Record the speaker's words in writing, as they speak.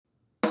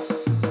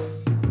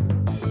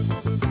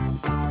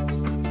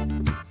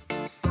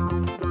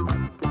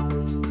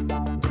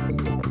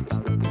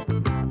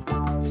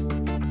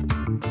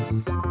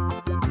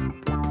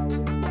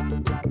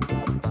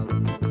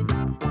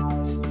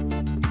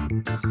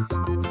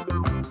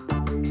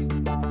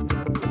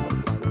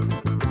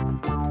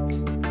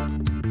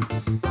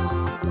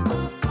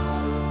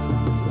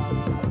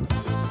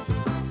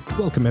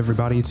Welcome,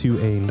 everybody, to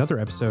another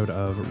episode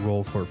of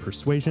Roll for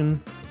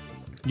Persuasion,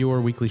 your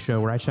weekly show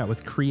where I chat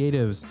with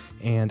creatives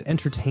and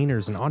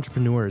entertainers and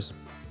entrepreneurs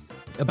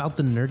about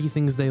the nerdy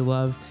things they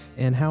love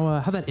and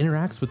how that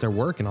interacts with their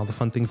work and all the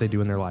fun things they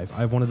do in their life. I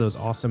have one of those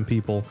awesome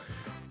people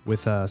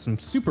with some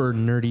super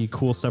nerdy,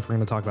 cool stuff we're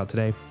going to talk about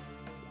today.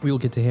 We will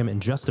get to him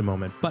in just a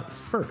moment, but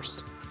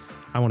first,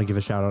 I want to give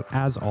a shout out,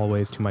 as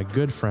always, to my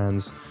good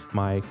friends,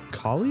 my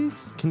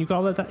colleagues. Can you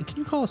call that? Can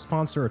you call a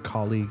sponsor a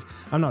colleague?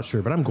 I'm not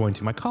sure, but I'm going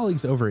to. My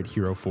colleagues over at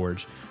Hero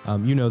Forge.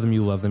 You know them,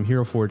 you love them.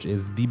 Hero Forge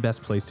is the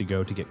best place to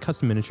go to get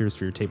custom miniatures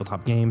for your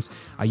tabletop games.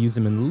 I use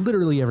them in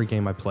literally every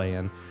game I play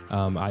in,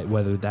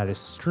 whether that is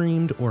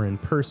streamed or in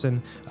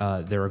person.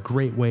 They're a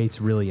great way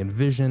to really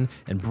envision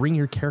and bring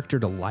your character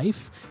to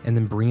life and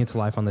then bring it to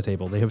life on the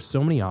table. They have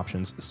so many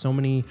options, so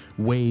many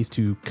ways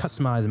to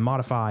customize and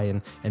modify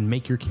and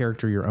make your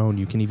character your own.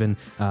 You can even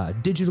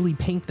digitally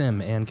paint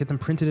them and get them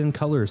printed in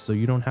colors so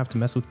you don't have to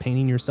mess with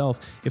painting yourself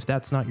if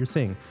that's not your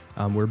thing.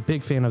 We're a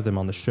big fan of them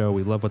on the show.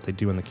 We love what they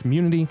do in the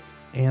community.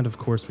 And of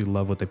course, we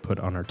love what they put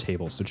on our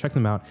table. So check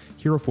them out,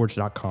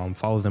 heroforge.com.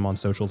 Follow them on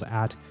socials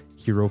at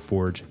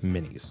HeroForge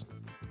Minis.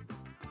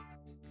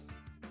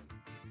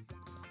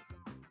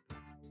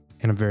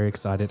 And I'm very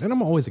excited, and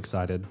I'm always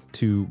excited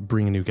to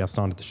bring a new guest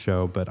onto the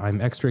show, but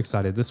I'm extra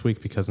excited this week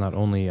because not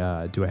only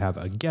do I have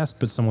a guest,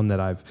 but someone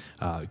that I've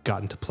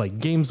gotten to play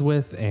games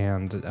with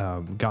and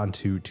gotten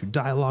to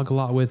dialogue a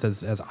lot with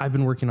as I've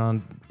been working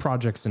on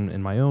projects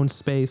in my own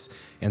space.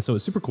 And so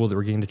it's super cool that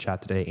we're getting to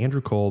chat today.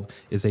 Andrew Kolb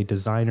is a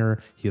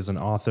designer, he is an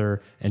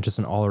author, and just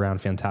an all-around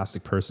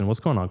fantastic person. What's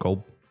going on,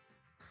 Kolb?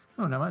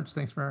 Oh, not much.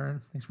 Thanks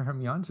for having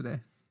me on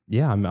today.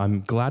 Yeah,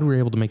 I'm glad we were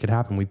able to make it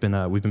happen. We've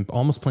been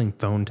almost playing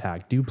phone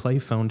tag. Do you play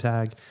phone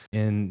tag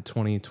in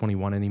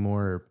 2021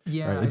 anymore?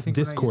 Yeah, it's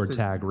Discord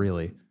tag,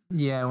 really.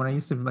 Yeah, when I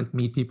used to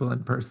meet people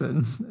in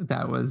person,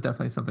 that was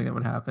definitely something that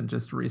would happen.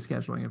 Just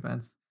rescheduling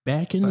events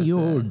back in the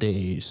old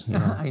days.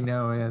 Yeah. I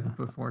know, yeah,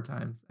 before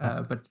times.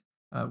 But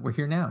we're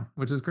here now,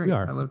 which is great. We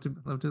are. I love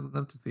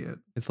to see it.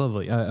 It's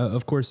lovely.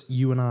 Of course,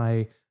 you and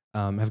I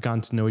have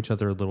gotten to know each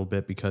other a little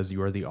bit because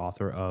you are the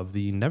author of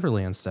the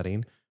Neverland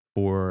setting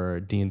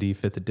for D&D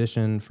 5th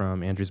edition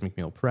from Andrews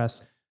McMeel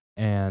Press.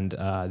 And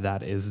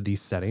that is the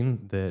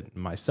setting that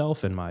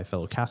myself and my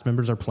fellow cast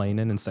members are playing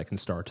in Second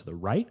Star to the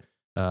Right,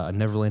 a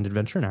Neverland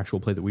adventure, an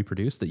actual play that we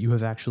produced that you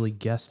have actually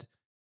guest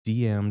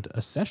DM'd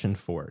a session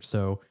for.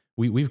 So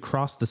we've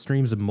crossed the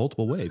streams in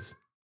multiple ways.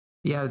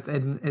 Yeah,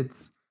 and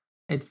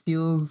it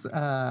feels,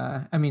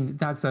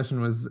 that session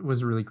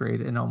was really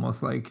great and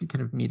almost like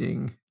kind of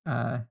meeting,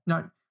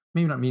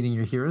 maybe not meeting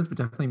your heroes, but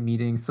definitely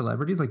meeting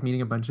celebrities, like meeting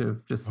a bunch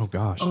of just,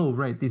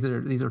 right, these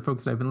are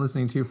folks that I've been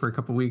listening to for a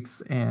couple of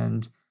weeks,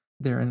 and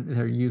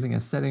they're using a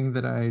setting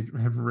that I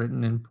have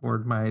written and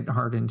poured my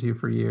heart into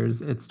for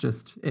years. It's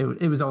just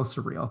it was all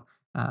surreal,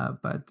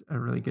 but a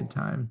really good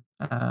time.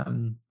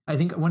 I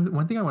think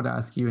one thing I want to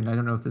ask you, and I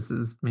don't know if this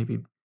is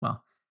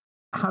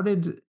how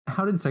did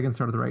Second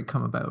Star to the Right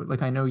come about?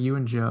 Like, I know you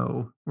and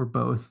Joe were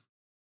both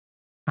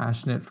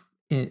passionate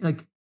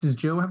does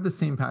Joe have the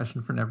same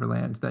passion for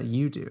Neverland that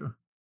you do?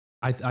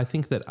 I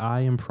think that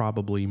I am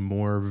probably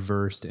more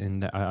versed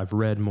in, I've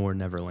read more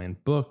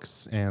Neverland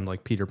books and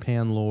like Peter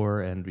Pan lore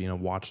and,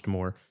 watched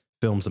more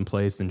films and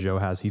plays than Joe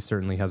has. He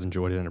certainly has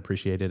enjoyed it and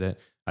appreciated it,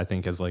 I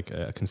think, as like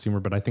a consumer,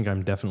 but I think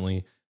I'm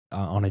definitely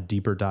on a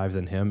deeper dive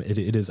than him. It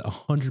is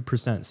 100%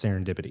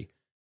 serendipity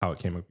how it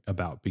came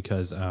about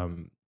because,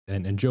 and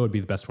Joe would be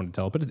the best one to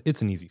tell, but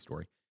it's an easy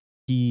story.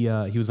 He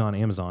was on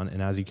Amazon,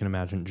 and as you can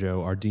imagine,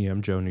 Joe, our DM,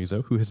 Joe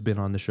Nuzzo, who has been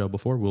on the show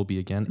before, will be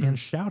again. And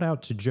shout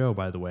out to Joe,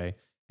 by the way.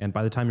 And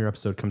by the time your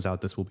episode comes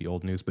out, this will be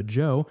old news. But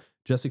Joe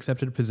just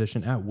accepted a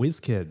position at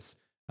WizKids,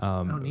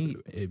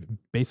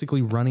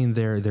 basically running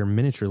their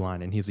miniature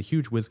line. And he's a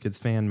huge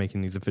WizKids fan, making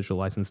these official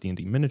licensed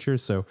D&D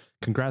miniatures. So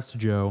congrats to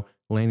Joe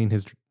landing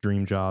his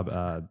dream job.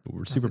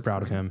 We're super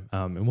proud of him,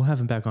 and we'll have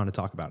him back on to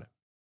talk about it.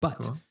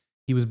 But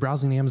He was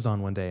browsing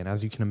Amazon one day, and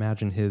as you can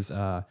imagine, his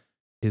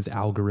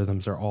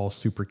algorithms are all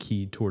super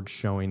keyed towards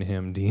showing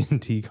him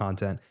D&D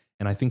content.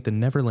 And I think the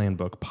Neverland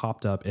book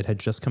popped up. It had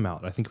just come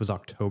out. I think it was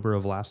October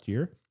of last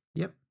year.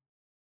 Yep.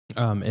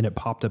 And it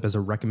popped up as a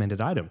recommended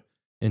item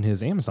in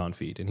his Amazon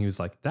feed. And he was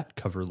like, that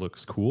cover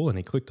looks cool. And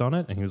he clicked on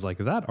it and he was like,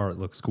 that art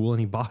looks cool. And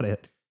he bought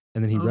it.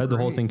 And then he read the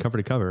whole thing cover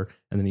to cover.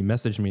 And then he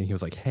messaged me and he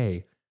was like,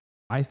 hey,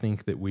 I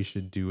think that we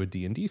should do a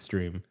D&D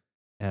stream.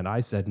 And I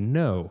said,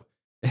 no.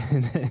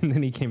 And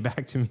then he came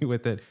back to me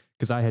with it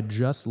because I had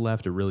just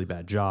left a really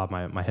bad job.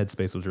 My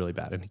headspace was really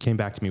bad. And he came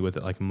back to me with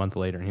it like a month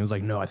later. And he was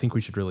like, no, I think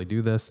we should really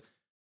do this.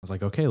 I was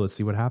like, okay, let's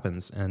see what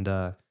happens. And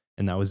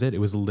that was it. It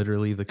was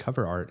literally the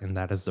cover art. And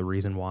that is the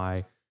reason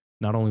why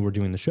not only we're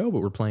doing the show,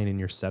 but we're playing in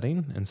your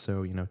setting. And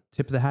so,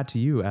 tip of the hat to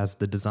you as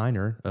the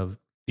designer of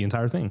the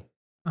entire thing.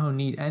 Oh,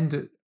 neat.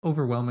 And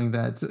overwhelming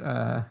that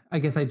I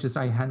guess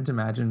I hadn't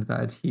imagined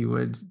that he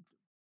would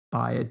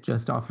buy it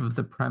just off of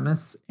the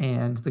premise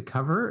and the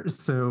cover.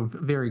 So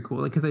very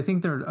cool. Because I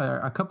think there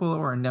are a couple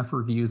or enough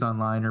reviews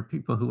online or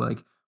people who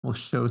like will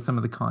show some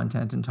of the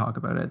content and talk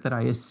about it that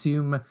I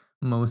assume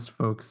most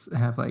folks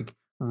have like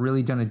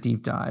really done a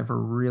deep dive or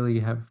really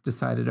have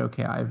decided,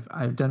 okay,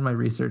 I've done my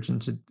research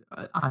into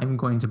I'm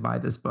going to buy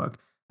this book.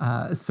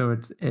 So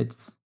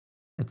it's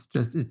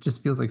just it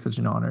just feels like such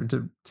an honor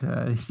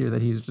to hear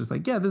that he's just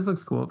like, yeah, this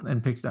looks cool,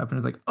 and picked it up and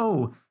was like,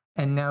 oh,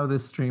 and now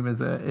this stream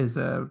is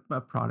a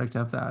product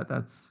of that.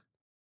 That's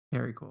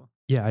very cool.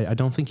 Yeah, I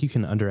don't think you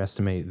can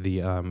underestimate the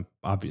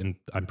and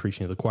I'm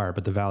preaching to the choir,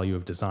 but the value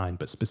of design.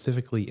 But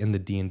specifically in the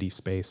D&D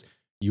space,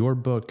 your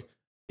book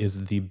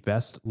is the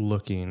best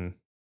looking.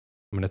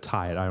 I'm going to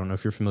tie it. I don't know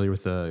if you're familiar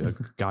with a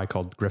guy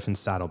called Griffin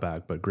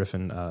Saddlebag, but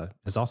Griffin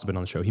has also been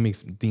on the show. He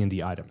makes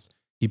D&D items.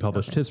 He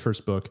published his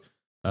first book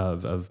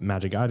of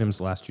magic items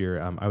last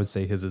year. I would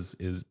say his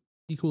is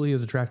equally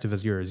as attractive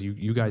as yours.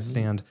 You guys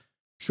stand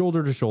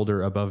shoulder to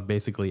shoulder above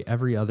basically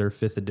every other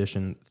 5th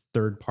edition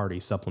third party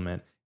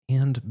supplement,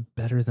 and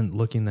better than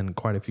looking than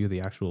quite a few of the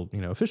actual,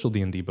 official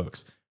D&D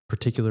books,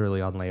 particularly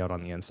on layout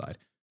on the inside.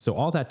 So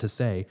all that to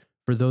say,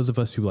 for those of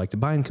us who like to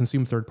buy and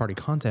consume third party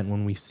content,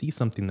 when we see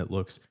something that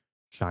looks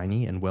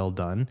shiny and well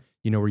done,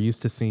 we're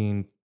used to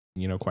seeing,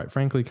 quite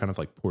frankly, kind of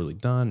like poorly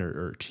done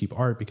or cheap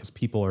art because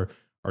people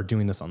are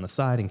doing this on the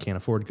side and can't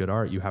afford good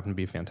art. You happen to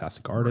be a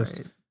fantastic artist.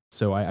 Right.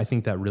 So I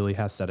think that really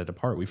has set it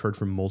apart. We've heard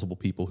from multiple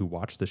people who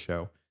watched the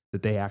show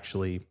that they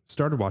actually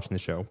started watching the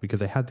show because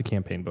they had the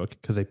campaign book,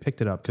 because they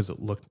picked it up because it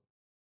looked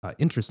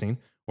interesting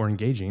or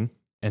engaging,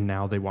 and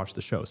now they watch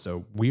the show.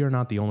 So we are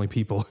not the only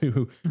people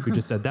who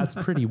just said, that's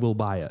pretty, we'll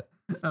buy it.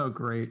 Oh,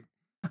 great.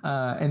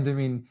 And I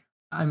mean,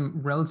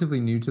 I'm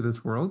relatively new to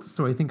this world,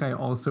 so I think I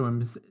also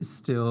am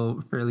still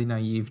fairly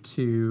naive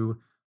to,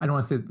 I don't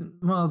want to say,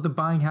 well, the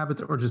buying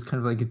habits or just kind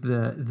of like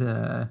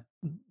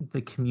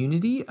the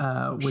community,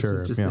 which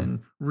has just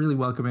been really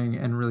welcoming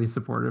and really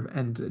supportive,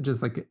 and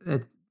just like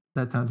it,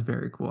 that sounds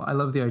very cool. I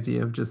love the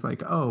idea of just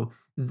like, oh,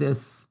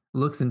 this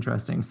looks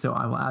interesting, so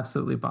I will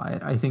absolutely buy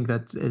it. I think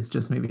that is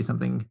just maybe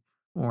something,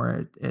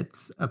 or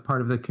it's a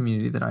part of the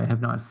community that I have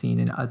not seen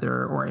in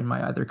other, or in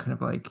my other kind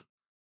of like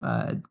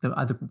the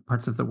other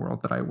parts of the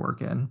world that I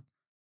work in.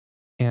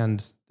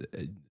 And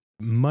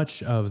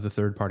much of the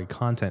third-party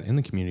content in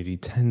the community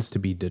tends to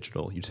be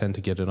digital. You tend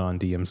to get it on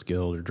DM's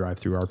Guild or Drive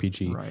Through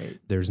RPG. Right.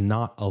 There's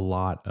not a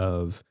lot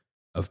of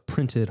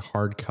printed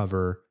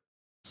hardcover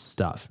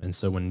stuff, and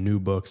so when new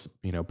books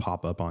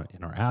pop up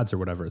in our ads or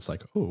whatever, it's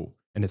like, oh,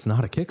 and it's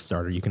not a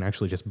Kickstarter. You can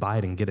actually just buy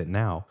it and get it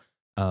now.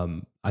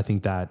 I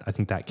think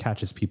that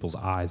catches people's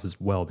eyes as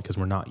well, because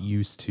we're not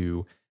used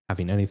to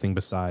having anything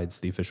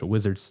besides the official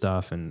Wizard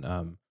stuff,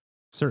 and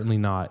certainly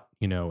not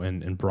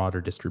in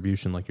broader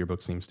distribution like your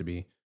book seems to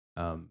be.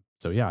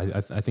 So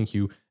yeah, I think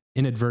you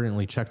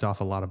inadvertently checked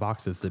off a lot of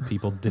boxes that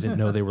people didn't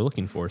know they were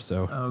looking for.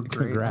 So oh,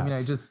 great.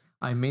 Congrats. I mean,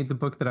 I made the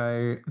book that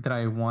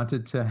I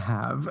wanted to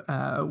have,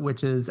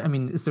 which is, I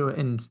mean, so,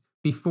 and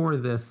before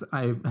this,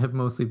 I have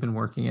mostly been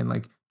working in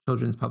like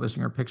children's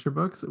publishing or picture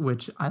books,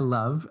 which I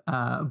love.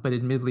 But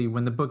admittedly,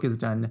 when the book is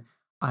done,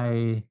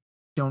 I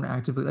don't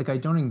actively, like, I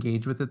don't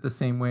engage with it the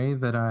same way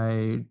that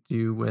I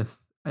do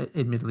with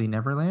admittedly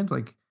Neverland.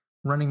 Like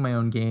running my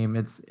own game,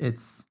 it's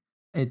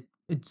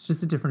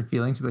just a different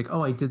feeling to be like,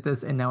 oh, I did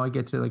this and now I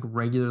get to like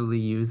regularly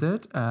use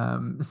it.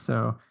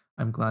 So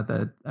I'm glad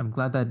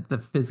that the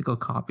physical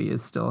copy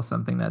is still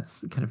something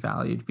that's kind of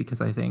valued,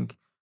 because I think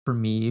for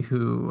me,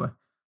 who,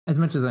 as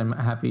much as I'm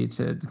happy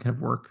to kind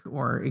of work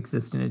or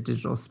exist in a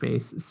digital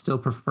space, still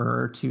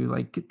prefer to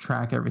like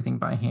track everything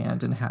by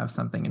hand and have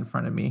something in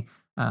front of me,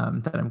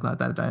 that I'm glad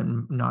that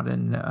I'm not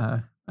in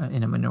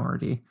a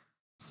minority.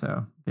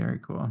 So very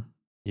cool.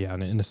 Yeah,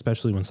 and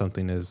especially when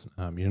something is,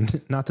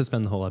 not to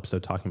spend the whole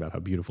episode talking about how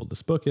beautiful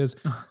this book is,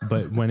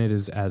 but when it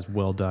is as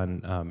well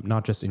done,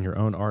 not just in your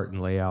own art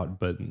and layout,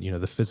 but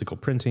the physical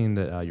printing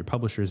that your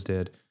publishers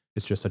did,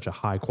 it's just such a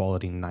high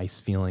quality, nice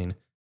feeling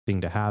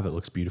thing to have. It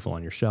looks beautiful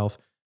on your shelf,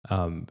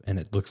 and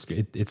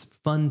it's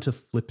fun to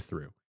flip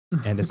through,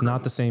 and it's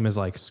not the same as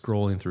like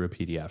scrolling through a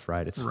PDF,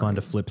 right? It's fun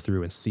to flip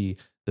through and see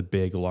the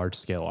big, large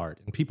scale art.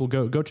 And people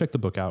go check the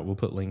book out. We'll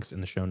put links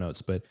in the show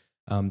notes, but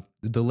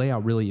the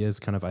layout really is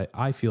kind of,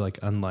 I feel like,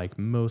 unlike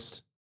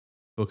most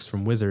books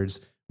from Wizards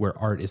where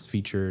art is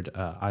featured,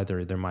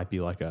 either there might be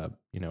like a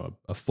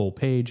full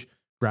page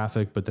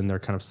graphic, but then they're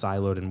kind of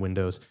siloed in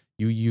windows.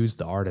 You use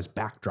the art as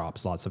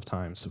backdrops lots of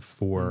times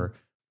for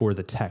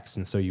the text.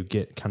 And so you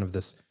get kind of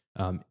this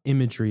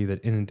imagery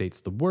that inundates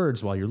the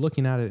words while you're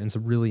looking at it. And it's a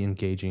really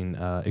engaging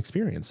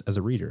experience as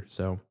a reader.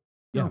 So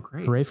yeah,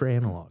 great. Hooray for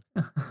analog.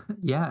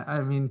 Yeah.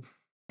 I mean,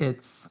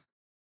 it's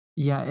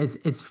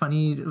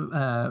funny.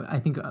 I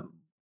think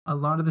a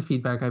lot of the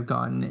feedback I've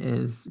gotten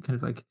is kind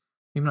of like,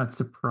 maybe not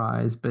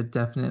surprised, but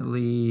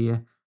definitely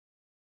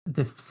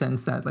the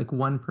sense that like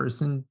one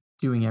person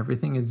doing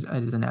everything is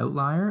an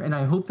outlier. And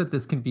I hope that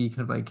this can be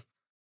kind of like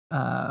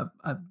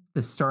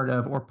the start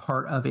of, or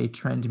part of, a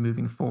trend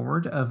moving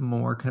forward of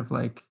more kind of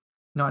like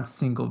not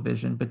single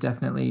vision, but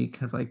definitely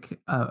kind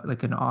of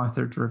like an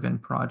author driven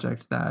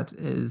project that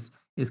is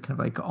kind of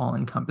like all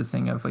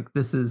encompassing of like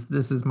this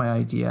is my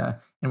idea,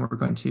 and we're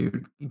going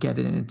to get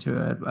it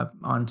into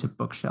onto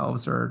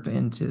bookshelves or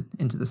into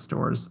the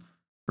stores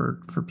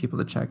for people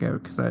to check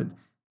out. Because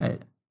I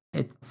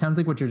it sounds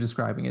like what you're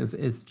describing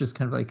is just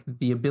kind of like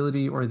the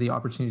ability or the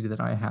opportunity that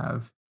I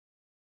have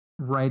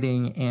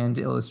writing and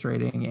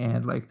illustrating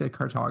and like the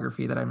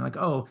cartography that I'm like,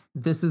 oh,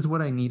 this is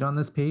what I need on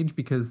this page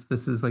because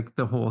this is like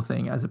the whole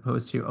thing, as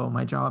opposed to, oh,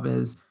 my job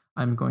is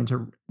I'm going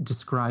to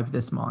describe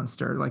this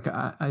monster. Like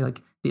I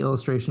like the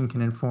illustration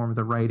can inform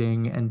the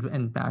writing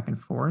and back and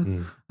forth.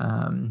 Mm.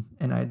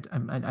 And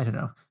I don't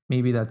know.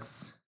 Maybe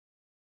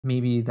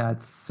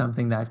that's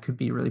something that could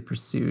be really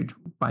pursued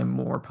by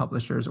more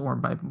publishers or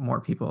by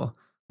more people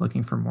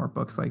looking for more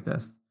books like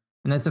this.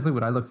 And that's definitely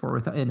what I look for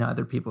with in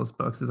other people's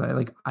books is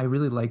I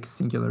really like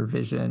singular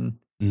vision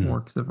Mm.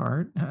 works of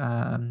art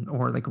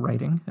or like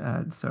writing.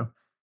 So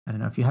I don't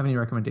know if you have any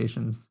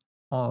recommendations,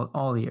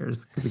 all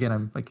ears, because again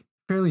I'm like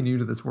fairly new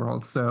to this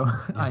world, so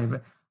Yeah.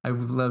 I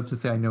would love to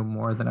say I know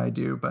more than I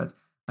do, but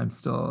I'm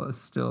still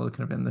kind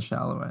of in the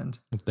shallow end.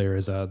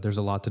 There's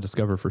a lot to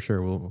discover for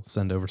sure. We'll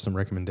send over some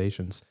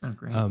recommendations. Oh,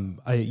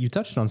 great. You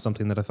touched on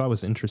something that I thought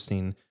was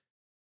interesting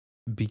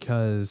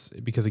because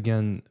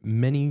again,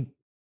 many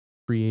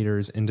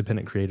creators,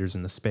 independent creators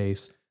in the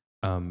space,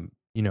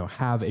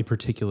 have a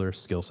particular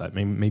skill set,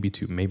 maybe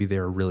two. Maybe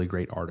they're a really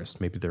great artist.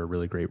 Maybe they're a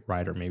really great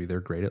writer. Maybe they're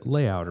great at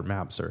layout or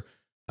maps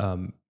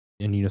and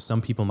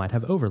some people might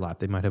have overlap.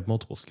 They might have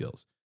multiple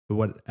skills.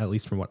 But at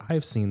least from what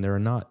I've seen, there are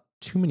not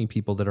too many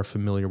people that are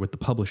familiar with the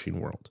publishing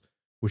world,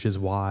 which is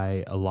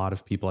why a lot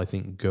of people, I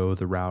think, go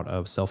the route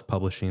of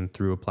self-publishing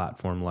through a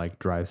platform like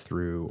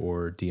DriveThru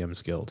or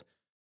DM's Guild.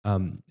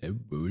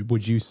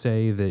 Would you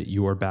say that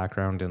your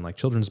background in like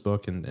children's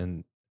book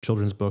and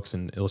children's books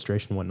and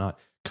illustration and whatnot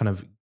kind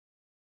of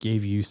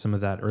gave you some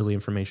of that early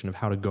information of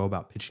how to go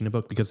about pitching a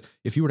book? Because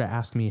if you were to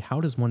ask me, how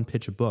does one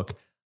pitch a book?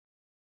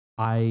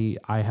 I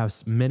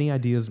have many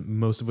ideas,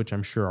 most of which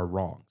I'm sure are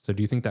wrong. So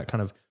do you think that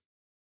kind of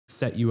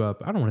set you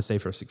up? I don't want to say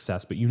for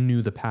success, but you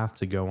knew the path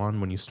to go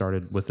on when you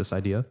started with this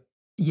idea?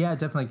 Yeah,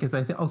 definitely. Because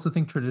also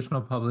think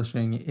traditional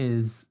publishing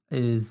is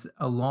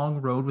a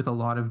long road with a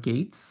lot of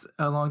gates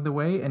along the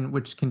way, and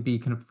which can be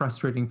kind of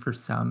frustrating for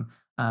some.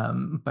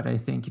 But I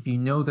think if you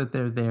know that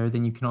they're there,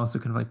 then you can also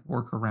kind of like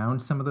work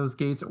around some of those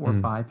gates or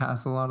Mm.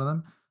 bypass a lot of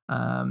them.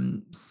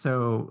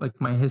 So like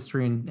my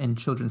history in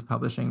children's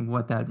publishing,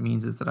 what that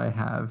means is that I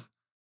have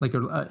like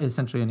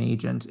essentially an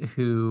agent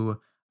who,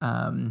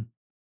 um,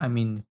 I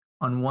mean,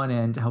 on one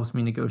end helps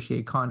me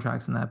negotiate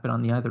contracts and that, but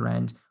on the other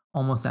end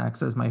almost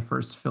acts as my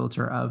first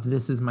filter of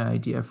this is my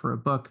idea for a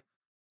book.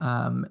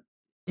 Um,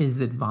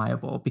 is it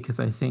viable? Because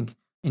I think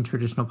in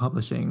traditional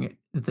publishing,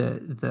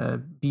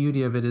 the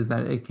beauty of it is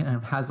that it kind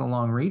of has a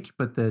long reach,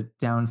 but the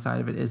downside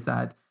of it is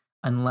that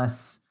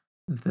unless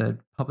the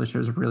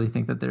publishers really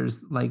think that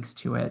there's legs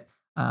to it,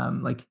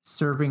 like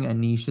serving a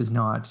niche is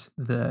not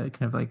the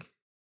kind of like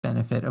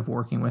benefit of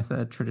working with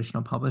a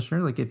traditional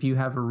publisher. Like if you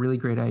have a really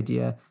great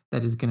idea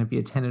that is going to be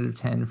a 10 out of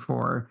 10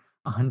 for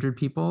 100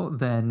 people,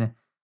 then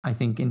I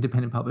think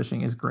independent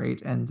publishing is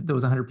great, and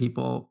those 100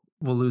 people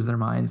will lose their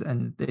minds,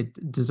 and they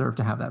deserve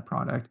to have that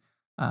product.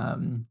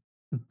 Um,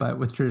 but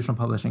with traditional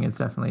publishing, it's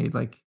definitely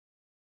like,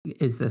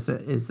 is this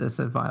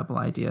a viable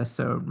idea?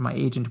 So my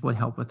agent would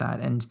help with that,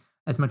 and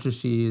as much as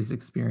she is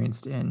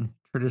experienced in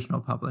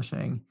traditional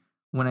publishing,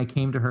 when I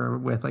came to her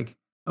with like,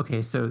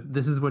 okay, so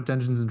this is what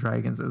Dungeons and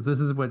Dragons is. This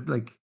is what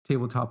like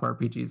tabletop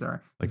RPGs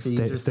are. Like These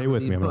are stay some of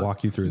with these me. I'm gonna books.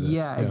 walk you through this.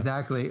 Yeah,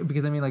 exactly.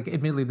 Because I mean, like,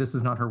 admittedly, this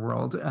was not her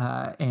world,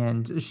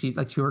 and she,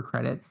 like, to her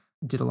credit,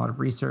 did a lot of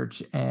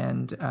research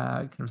and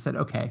kind of said,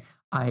 okay,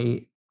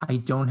 I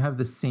don't have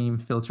the same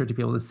filter to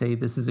be able to say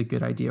this is a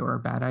good idea or a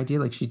bad idea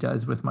like she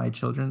does with my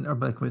children or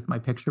like with my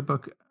picture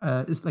book.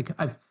 It's like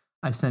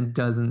I've sent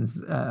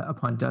dozens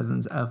upon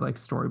dozens of like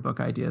storybook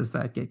ideas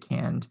that get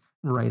canned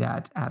right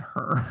at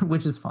her,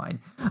 which is fine.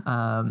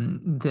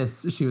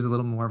 This she was a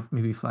little more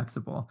maybe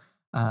flexible.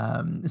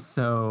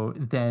 So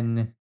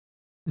then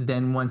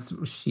once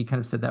she kind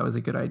of said that was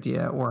a good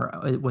idea or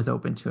it was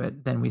open to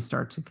it, then we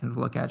start to kind of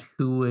look at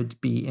who would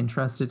be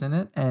interested in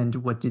it and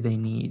what do they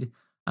need.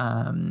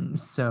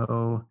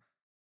 So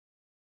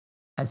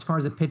as far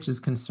as a pitch is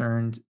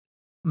concerned,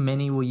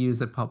 many will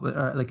use a public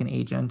or like an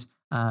agent,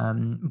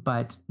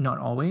 but not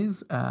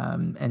always.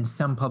 And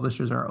some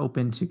publishers are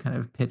open to kind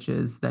of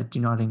pitches that do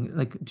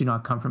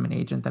not come from an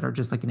agent, that are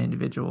just like an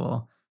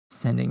individual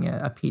sending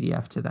a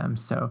PDF to them.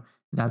 So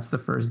that's the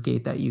first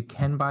gate that you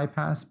can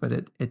bypass, but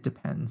it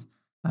depends.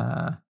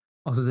 Uh,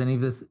 Also, is any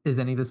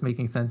of this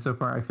making sense so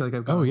far? I feel like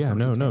I've Oh gone yeah, so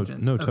no, many no,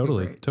 tangents. no, Okay,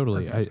 totally, great.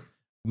 totally. Okay.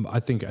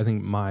 I think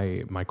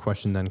my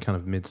question then kind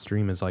of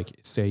midstream is like,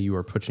 say you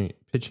are pitching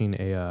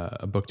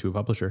a book to a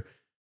publisher.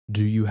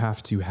 Do you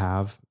have to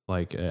have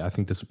like, I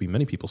think this would be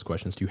many people's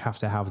questions. Do you have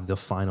to have the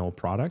final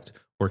product,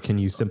 or can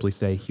you simply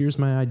say, here's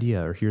my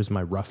idea, or here's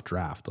my rough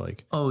draft?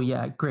 Like, Oh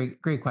yeah,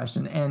 great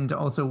question. And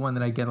also one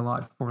that I get a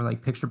lot for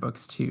like picture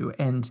books too.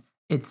 And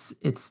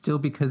it's still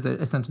because they're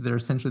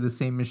essentially the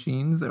same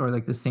machines or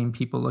like the same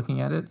people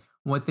looking at it.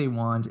 What they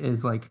want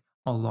is like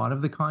a lot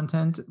of the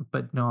content,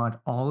 but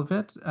not all of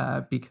it,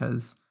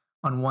 because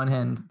on one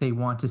hand they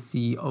want to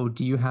see, oh,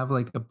 do you have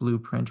like a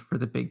blueprint for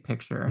the big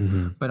picture?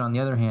 Mhm. But on the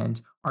other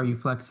hand, are you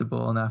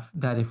flexible enough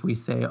that if we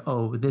say,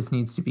 oh, this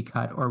needs to be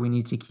cut or we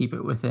need to keep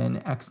it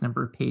within X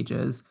number of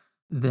pages,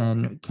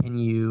 then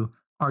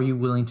are you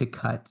willing to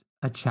cut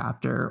a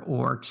chapter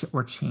or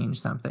or change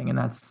something? And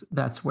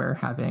that's where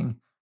having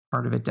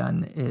part of it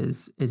done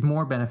is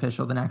more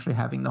beneficial than actually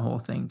having the whole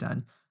thing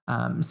done.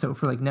 So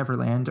for like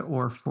Neverland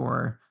or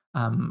for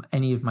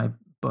any of my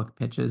book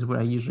pitches, what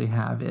I usually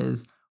have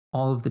is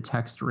all of the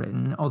text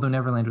written. Although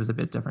Neverland was a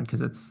bit different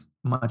because it's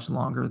much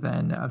longer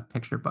than a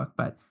picture book,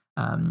 but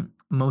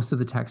most of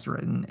the text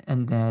written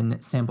and then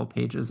sample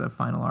pages of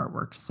final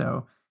artwork.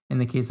 So in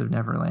the case of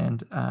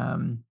Neverland,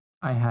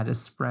 I had a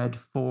spread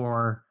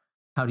for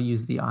how to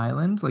use the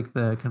island, like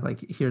the kind of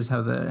like here's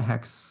how the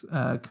hex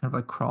kind of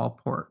like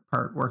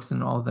part works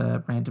in all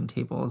the random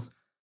tables.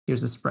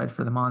 Here's a spread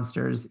for the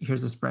monsters.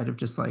 Here's a spread of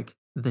just like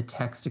the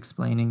text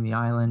explaining the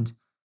island.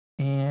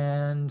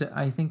 And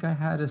I think I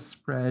had a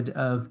spread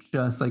of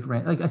just like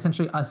like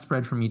essentially a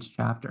spread from each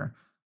chapter,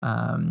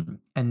 and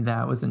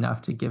that was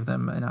enough to give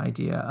them an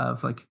idea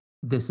of like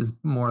this is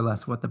more or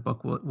less what the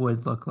book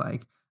would look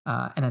like.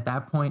 And at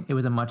that point, it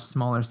was a much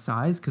smaller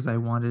size because I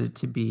wanted it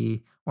to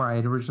be, or I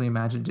had originally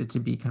imagined it to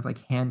be kind of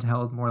like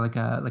handheld, more like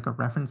a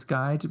reference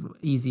guide,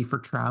 easy for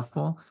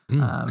travel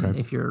Okay.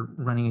 if you're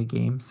running a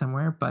game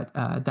somewhere. But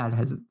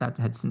that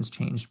had since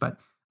changed. But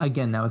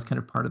again, that was kind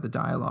of part of the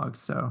dialogue.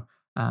 So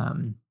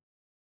um,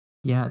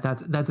 yeah,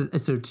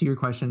 so to your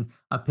question,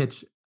 a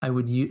pitch I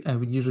would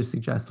usually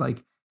suggest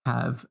like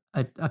have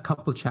a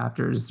couple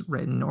chapters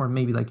written or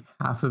maybe like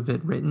half of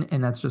it written,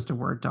 and that's just a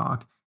Word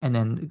doc, and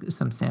then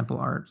some sample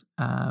art.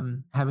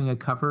 Having a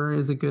cover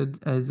is a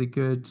good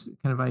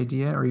kind of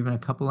idea, or even a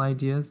couple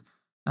ideas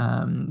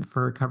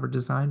for a cover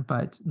design,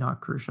 but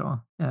not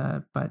crucial.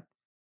 But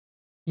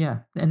yeah,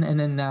 and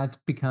then that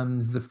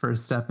becomes the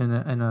first step in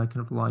a kind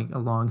of like a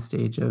long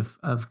stage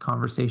of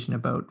conversation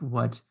about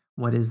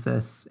what is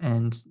this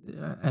and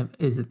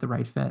is it the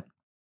right fit?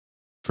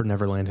 For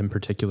Neverland in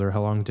particular,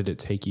 how long did it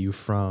take you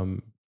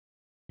from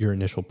your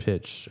initial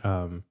pitch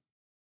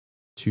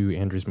to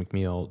Andrews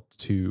McMeel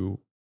to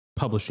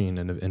publishing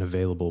and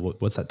available?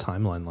 What's that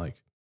timeline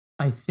like?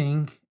 I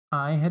think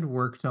I had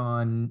worked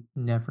on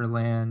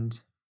Neverland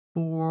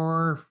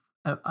for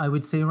I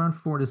would say around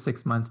 4 to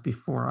 6 months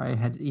before I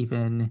had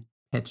even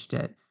pitched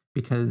it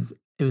because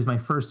it was my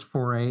first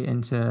foray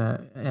into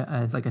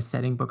like a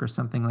setting book or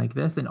something like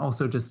this, and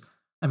also just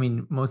I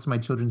mean, most of my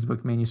children's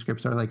book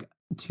manuscripts are like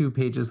 2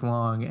 pages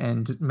long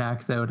and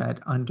max out at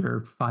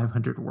under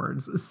 500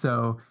 words.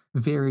 So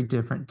very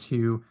different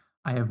to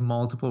I have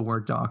multiple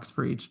Word docs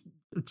for each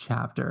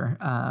chapter.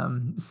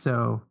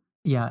 So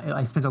yeah,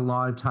 I spent a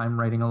lot of time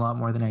writing a lot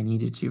more than I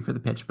needed to for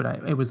the pitch,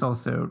 but it was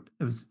also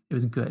it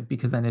was good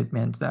because then it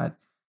meant that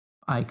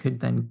I could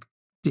then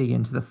dig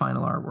into the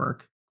final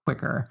artwork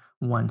quicker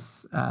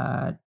once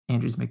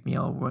Andrews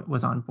McMeel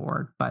was on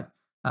board. But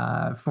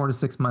 4 to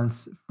 6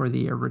 months for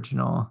the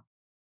original,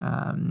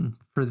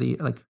 for the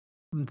like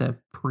the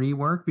pre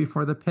work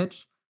before the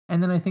pitch,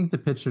 and then I think the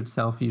pitch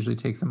itself usually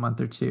takes a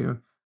month or two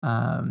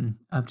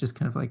of just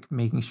kind of like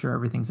making sure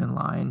everything's in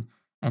line.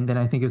 And then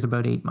I think it was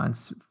about 8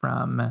 months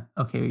from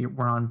okay,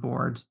 we're on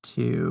board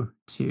to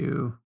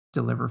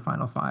deliver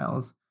final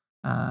files.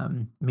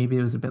 Maybe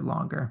it was a bit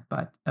longer,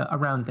 but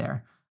around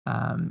there.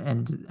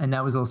 And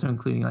that was also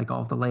including like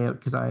all of the layout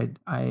because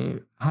I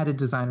had a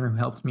designer who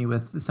helped me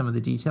with some of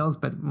the details,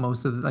 but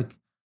most of the, like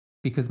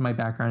because my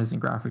background is in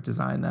graphic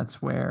design,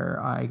 that's where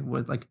I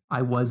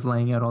was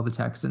laying out all the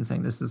text and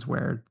saying this is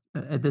where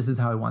this is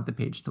how I want the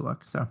page to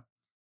look. So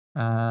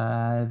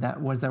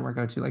that what does that work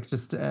out to? Like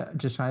just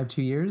shy of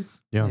 2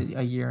 years, Yeah.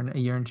 a year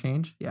and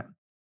change. Yeah.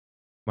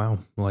 Wow.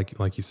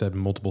 Like you said,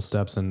 multiple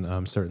steps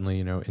and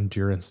certainly,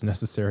 endurance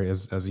necessary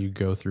as you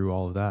go through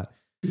all of that.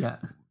 Yeah.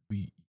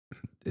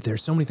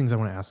 There's so many things I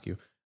want to ask you.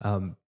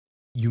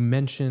 You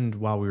mentioned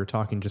while we were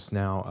talking just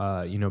now,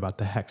 about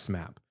the hex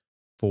map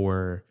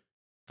for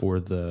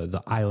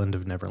the island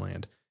of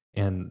Neverland.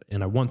 And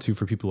I want to,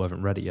 for people who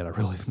haven't read it yet,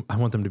 I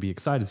want them to be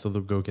excited. So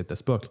they'll go get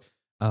this book.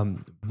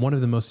 One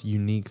of the most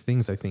unique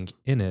things I think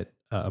in it,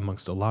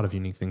 amongst a lot of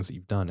unique things that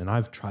you've done, and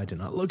I've tried to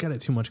not look at it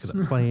too much because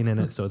I'm playing in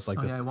it. So it's like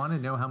Oh, this. yeah, I want to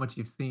know how much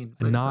you've seen.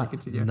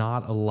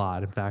 Not a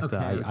lot. In fact,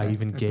 I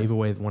even Okay. gave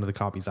away one of the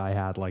copies I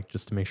had, like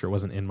just to make sure it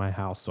wasn't in my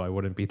house, so I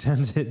wouldn't be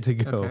tempted to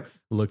go Okay.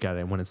 look at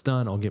it. And when it's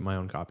done, I'll get my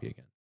own copy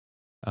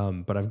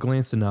again. But I've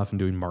glanced enough in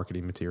doing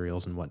marketing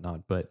materials and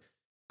whatnot. But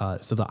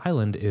so the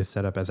island is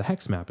set up as a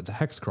hex map. It's a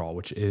hex crawl,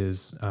 which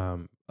is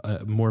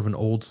more of an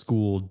old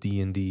school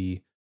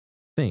D&D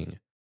thing,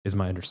 is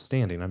my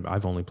understanding.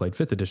 I've only played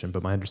 5th edition,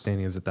 but my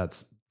understanding is that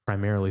that's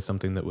primarily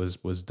something that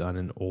was done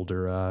in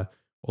older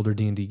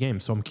D&D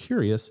games. So I'm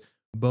curious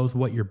both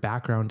what your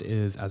background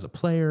is as a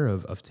player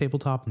of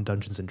tabletop and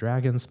Dungeons and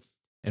Dragons,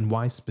 and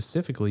why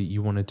specifically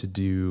you wanted to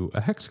do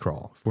a hex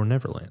crawl for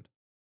Neverland.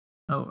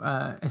 So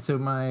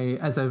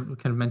as I've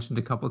kind of mentioned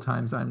a couple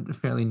times, I'm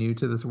fairly new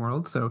to this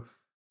world. So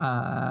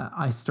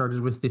I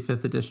started with the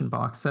fifth edition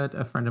box set.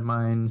 A friend of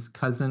mine's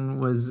cousin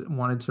was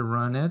wanted to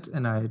run it,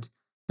 and I'd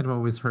kind of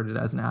always heard it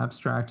as an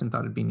abstract and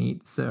thought it'd be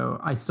neat. So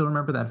I still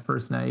remember that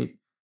first night,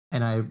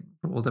 and I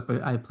rolled up.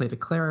 I played a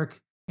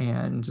cleric,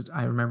 and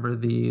I remember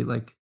the.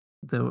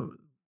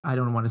 I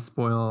don't want to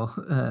spoil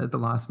the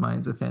Lost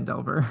Mines of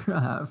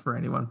Phandelver for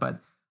anyone,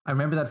 but I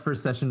remember that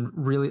first session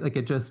really like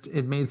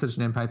it made such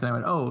an impact that I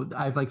went, oh,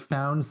 I've like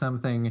found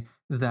something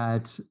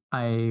that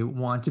I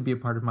want to be a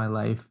part of my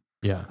life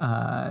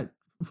Yeah.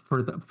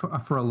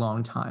 for a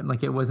long time.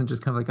 Like it wasn't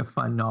just kind of like a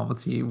fun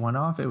novelty one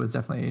off. It was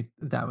definitely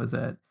that was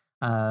it.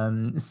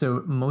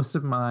 So most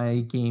of my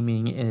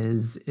gaming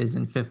is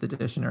in fifth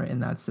edition or in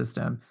that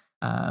system.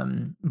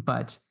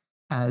 But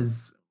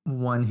as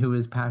one who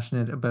is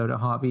passionate about a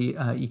hobby,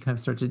 you kind of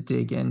start to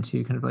dig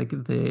into kind of like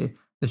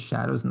the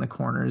shadows and the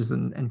corners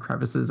and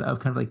crevices of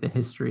kind of like the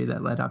history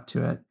that led up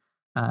to it.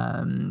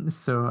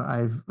 So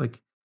I've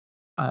like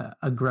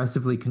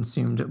aggressively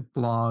consumed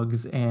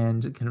blogs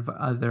and kind of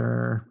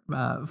other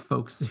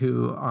folks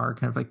who are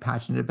kind of like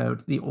passionate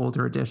about the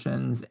older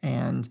editions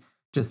and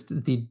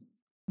just the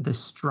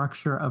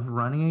structure of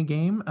running a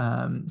game.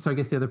 So I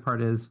guess the other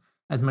part is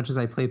as much as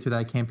I played through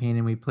that campaign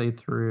and we played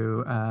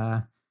through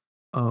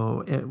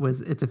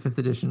it's a fifth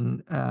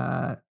edition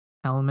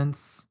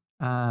elements.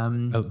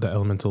 The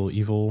Elemental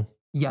Evil.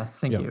 Yes,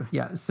 thank Yep. you.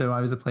 Yeah, so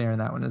I was a player in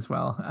that one as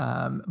well.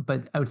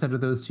 But outside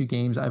of those two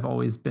games, I've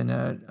always been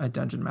a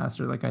dungeon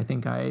master. Like I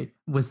think I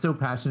was so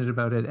passionate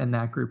about it, and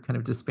that group kind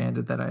of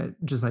disbanded that I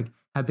just like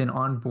have been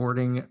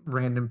onboarding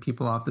random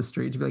people off the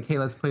street to be like, "Hey,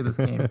 let's play this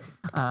game."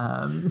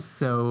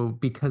 So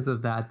because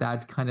of that,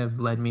 that kind of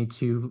led me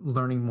to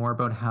learning more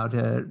about how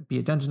to be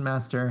a dungeon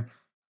master,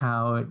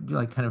 how it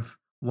like kind of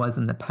was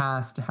in the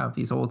past, how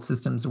these old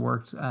systems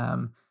worked.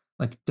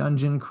 Like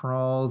dungeon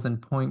crawls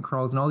and point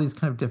crawls and all these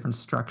kind of different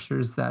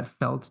structures that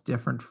felt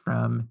different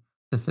from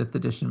the fifth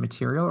edition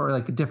material or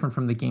like different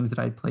from the games that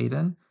I'd played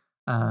in.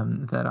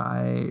 That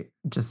I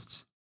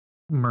just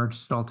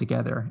merged it all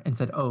together and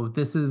said, "Oh,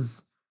 this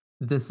is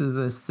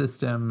a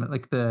system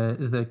like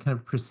the kind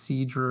of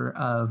procedure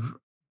of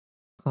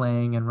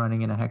playing and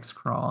running in a hex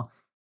crawl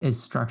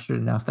is structured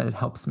enough that it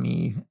helps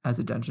me as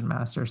a dungeon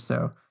master."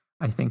 So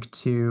I think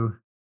to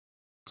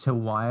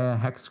why a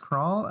hex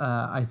crawl.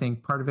 I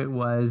think part of it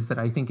was that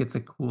I think it's a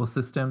cool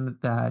system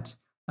that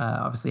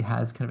obviously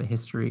has kind of a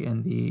history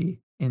in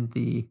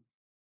the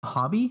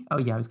hobby. Oh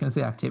yeah, I was going to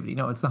say activity.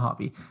 No, it's the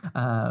hobby.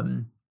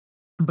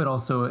 But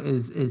also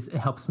is it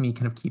helps me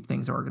kind of keep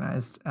things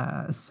organized.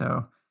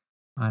 So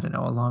I don't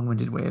know, a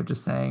long-winded way of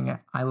just saying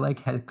I like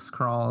hex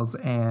crawls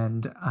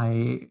and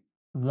I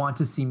want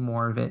to see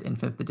more of it in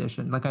fifth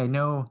edition. Like I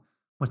know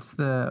what's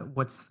the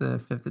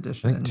fifth I think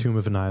edition? Tomb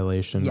of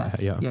Annihilation.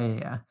 Yes. Yeah.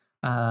 Yeah.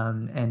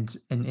 And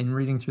in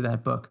reading through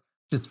that book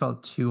just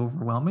felt too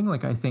overwhelming.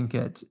 Like I think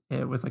it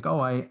was like,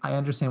 oh, I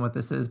understand what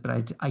this is,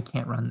 but I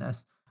can't run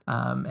this.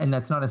 And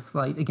that's not a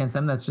slight against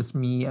them. That's just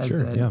me as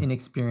Sure. an Yeah.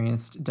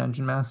 inexperienced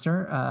dungeon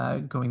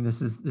master, going,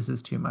 this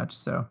is too much.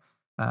 So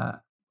uh,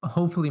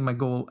 hopefully my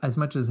goal, as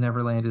much as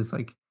Neverland is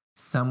like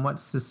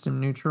somewhat system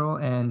neutral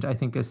and I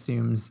think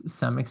assumes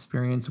some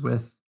experience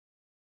with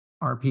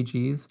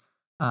RPGs,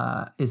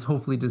 is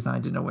hopefully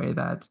designed in a way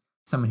that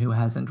someone who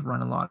hasn't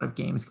run a lot of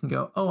games can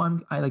go, "Oh,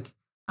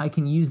 I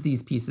can use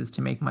these pieces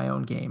to make my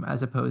own game,"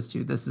 as opposed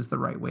to this is the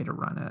right way to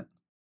run it.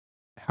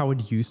 How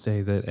would you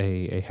say that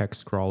a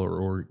hex crawl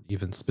or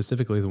even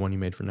specifically the one you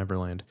made for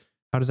Neverland,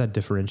 how does that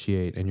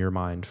differentiate in your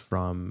mind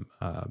from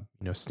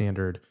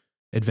standard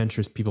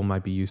adventures people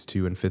might be used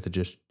to in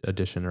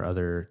edition or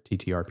other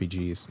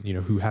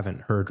TTRPGs, who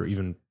haven't heard or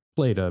even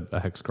played a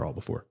hex crawl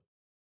before?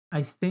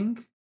 I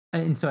think,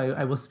 and so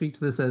I will speak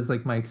to this as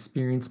like my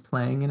experience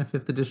playing in a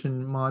fifth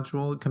edition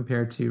module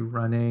compared to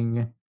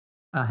running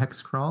a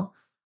hex crawl.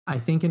 I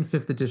think in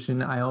fifth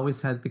edition, I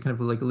always had the kind of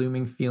like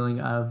looming feeling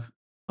of,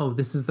 oh,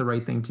 this is the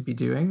right thing to be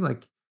doing.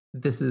 Like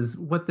this is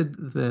what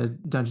the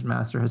dungeon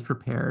master has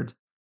prepared,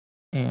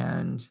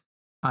 and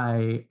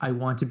I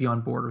want to be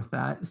on board with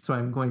that. So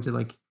I'm going to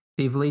like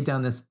they've laid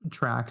down this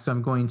track, so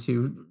I'm going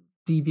to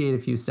deviate a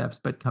few steps,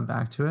 but come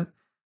back to it.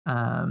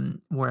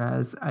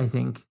 Whereas I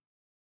think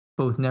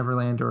both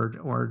Neverland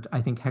or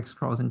I think hex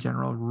crawls in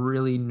general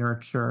really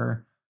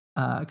nurture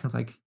kind of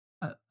like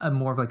a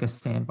more of like a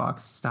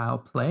sandbox style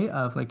play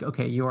of like,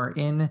 okay, you are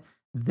in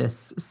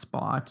this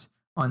spot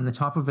on the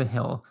top of a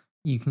hill.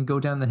 You can go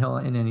down the hill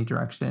in any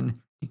direction.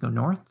 You go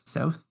north,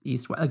 south,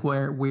 east, west. Like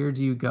where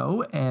do you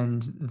go?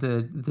 And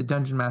the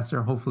dungeon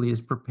master hopefully is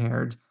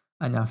prepared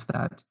enough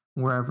that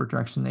wherever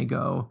direction they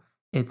go,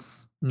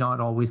 it's not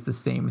always the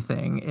same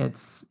thing.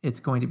 It's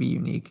going to be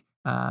unique.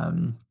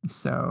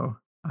 So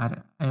I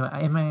don't,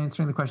 am I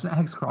answering the question?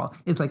 Hex crawl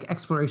is like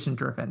exploration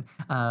driven.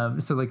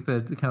 So like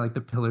the kind of like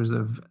the pillars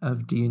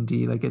of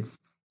D&D, like it's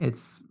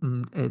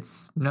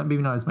not maybe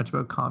not as much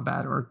about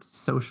combat or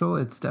social.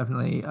 It's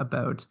definitely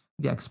about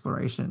the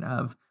exploration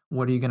of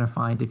what are you going to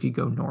find if you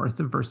go north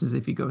versus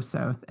if you go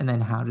south, and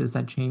then how does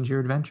that change your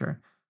adventure?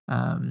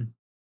 Um,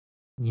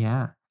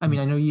 Yeah. I mean,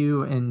 I know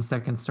you and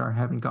Second Star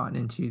haven't gotten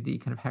into the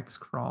kind of hex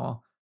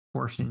crawl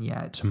portion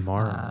yet.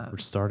 Tomorrow. We're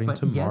starting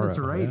But yeah, that's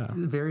tomorrow. right. Yeah.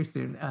 Very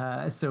soon.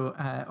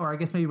 Or I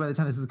guess maybe by the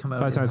time this has come By out,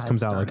 the it time this has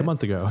comes out like a started.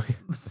 month ago.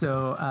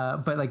 So,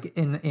 but like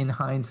in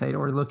hindsight,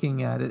 or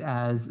looking at it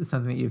as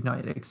something that you've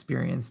not yet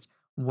experienced,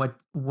 what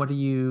are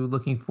you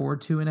looking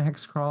forward to in a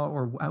hex crawl,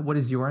 or what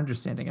is your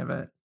understanding of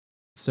it?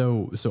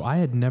 So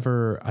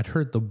I'd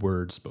heard the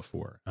words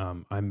before.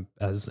 I'm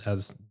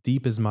as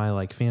deep as my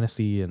like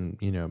fantasy and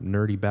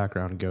nerdy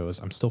background goes.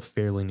 I'm still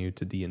fairly new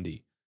to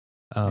D&D.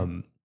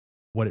 Okay.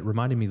 What it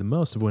reminded me the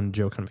most of when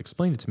Joe kind of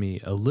explained it to me,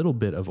 a little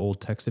bit of old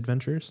text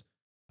adventures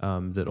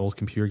that old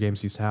computer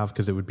games used to have,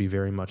 because it would be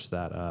very much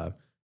that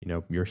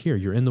you're here,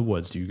 you're in the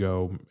woods, do you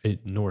go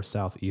north,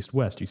 south, east,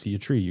 west, you see a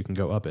tree, you can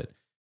go up it.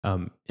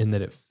 In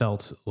that it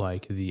felt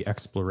like the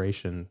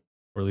exploration,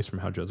 or at least from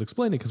how Joe's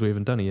explained it, because we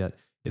haven't done it yet,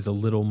 is a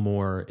little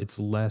more, it's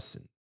less,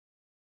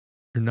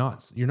 you're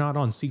not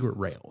on secret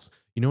rails.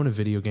 In a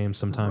video game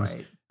sometimes,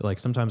 Right. like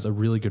sometimes a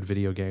really good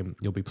video game,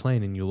 you'll be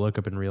playing and you look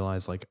up and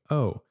realize like,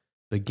 oh,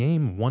 the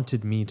game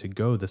wanted me to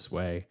go this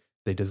way.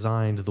 They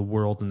designed the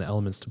world and the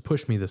elements to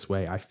push me this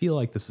way. I feel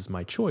like this is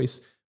my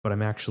choice, but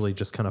I'm actually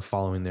just kind of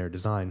following their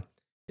design.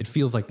 It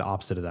feels like the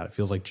opposite of that. It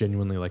feels like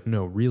genuinely like,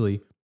 no,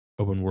 really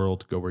open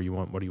world, go where you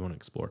want. What do you want to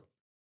explore?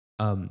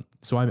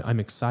 So I'm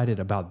excited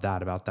about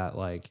that.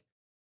 Like,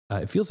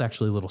 it feels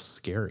actually a little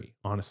scary,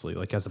 honestly,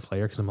 like as a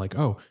player, because I'm like,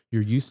 oh,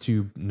 you're used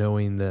to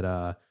knowing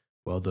that,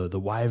 well, the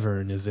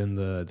wyvern is in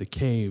the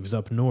caves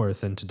up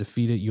north, and to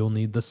defeat it, you'll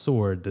need the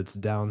sword that's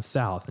down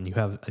south, and you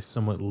have a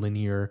somewhat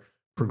linear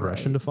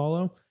progression Right. to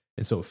follow.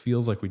 And so it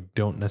feels like we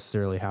don't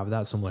necessarily have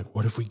that. So I'm like,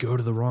 what if we go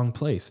to the wrong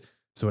place?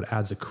 So it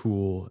adds a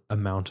cool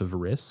amount of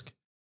risk.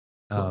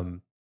 Cool.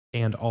 Um,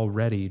 and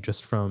already,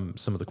 just from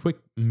some of the quick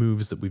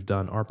moves that we've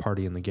done, our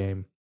party in the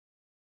game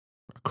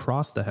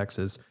across the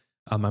hexes,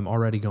 I'm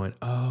already going,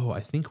 oh, I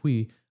think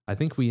we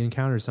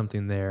encountered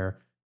something there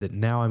that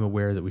now I'm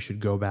aware that we should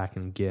go back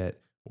and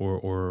get,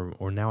 or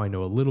now I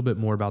know a little bit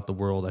more about the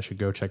world. I should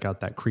go check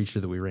out that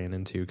creature that we ran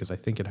into, because I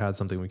think it had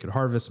something we could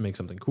harvest, make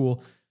something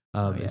cool.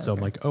 Oh And yeah. so I'm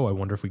Okay. like, oh, I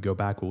wonder if we go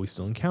back, will we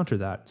still encounter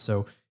that?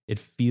 So it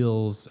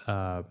feels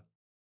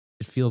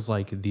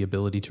like the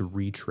ability to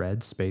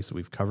retread space that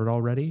we've covered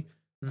already,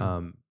 Mm.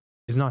 um,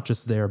 is not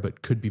just there,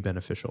 but could be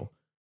beneficial,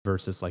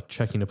 versus like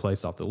checking a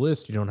place off the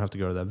list. You don't have to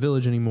go to that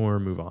village anymore,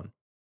 move on.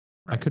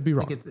 I Right. could be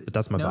Like wrong, it's but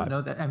that's my no, vibe.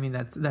 no. That I mean,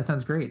 that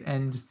sounds great,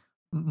 and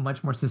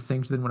much more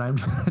succinct than what I'm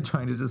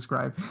trying to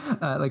describe.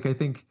 Like I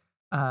think,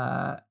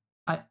 I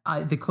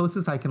the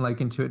closest I can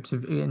liken to it to,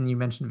 and you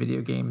mentioned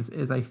video games,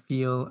 is I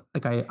feel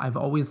like I've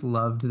always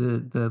loved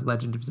the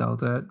Legend of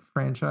Zelda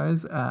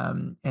franchise,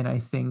 and I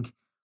think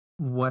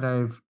what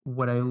I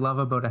love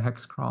about a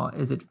hex crawl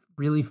is it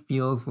really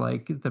feels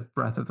like the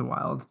Breath of the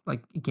Wild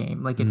like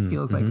game. Like it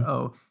feels like, Mm-hmm.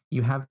 oh,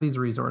 you have these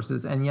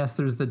resources, and yes,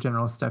 there's the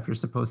general stuff you're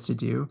supposed to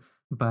do,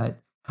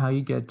 but how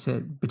you get to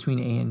between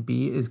A and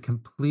B is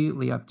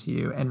completely up to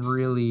you and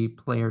really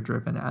player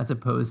driven, as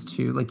opposed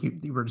to like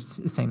you were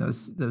just saying,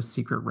 those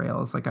secret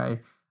rails. Like I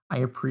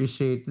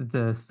appreciate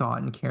the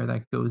thought and care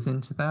that goes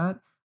into that.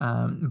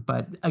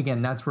 But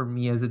again, that's where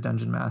me as a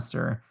dungeon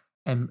master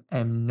am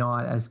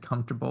not as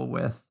comfortable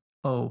with,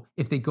 oh,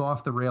 if they go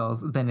off the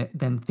rails,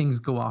 then things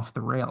go off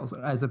the rails,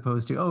 as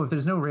opposed to, oh, if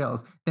there's no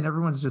rails, then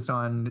everyone's just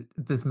on,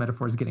 this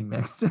metaphor is getting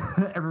mixed.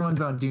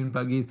 Everyone's on dune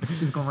buggies,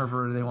 just going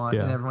wherever they want,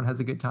 and Yeah. everyone has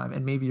a good time.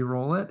 And maybe you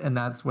roll it, and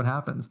that's what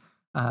happens.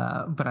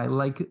 But I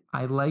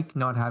like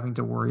not having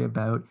to worry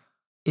about,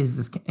 is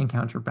this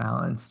encounter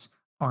balanced?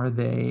 Are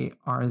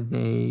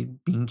they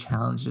being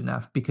challenged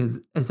enough? Because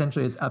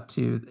essentially it's up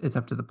to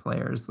the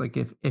players. Like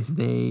if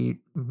they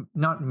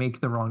not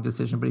make the wrong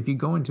decision, but if you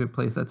go into a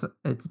place that's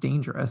it's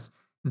dangerous,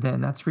 then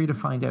that's for you to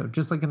find out.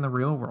 Just like in the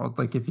real world,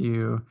 like if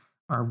you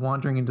are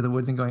wandering into the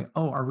woods and going,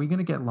 "Oh, are we going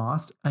to get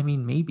lost?" I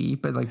mean, maybe,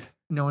 but like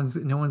no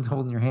one's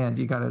holding your hand.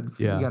 You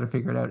Yeah. gotta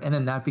figure it out, and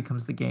then that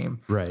becomes the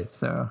game. Right.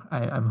 So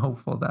I'm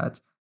hopeful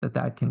that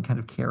can kind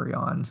of carry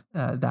on,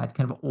 that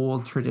kind of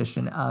old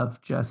tradition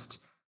of just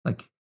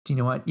like, do you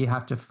know what, you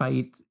have to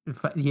fight,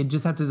 you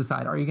just have to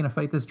decide, are you going to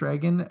fight this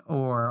dragon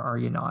or are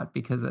you not?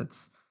 Because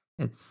it's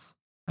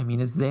I mean,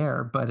 it's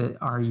there, but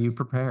are you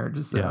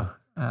prepared? So Yeah.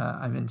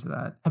 I'm into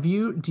that.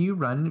 Do you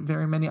run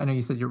very many? I know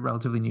you said you're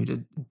relatively new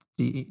to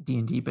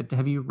D&D, but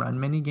have you run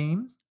many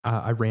games?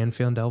 I ran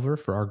Fandelver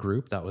for our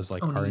group. That was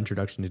like Oh, our neat.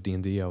 introduction to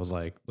D&D. I was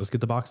like, let's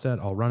get the box set.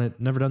 I'll run it.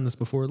 Never done this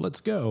before.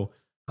 Let's go.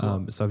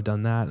 Cool. So I've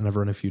done that, and I've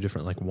run a few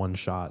different like one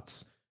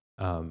shots.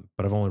 But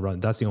I've only run,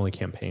 that's the only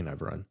campaign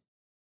I've run.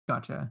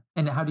 Gotcha.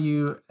 And how do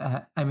you,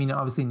 I mean,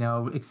 obviously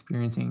now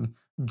experiencing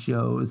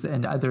Joe's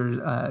and other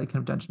kind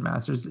of dungeon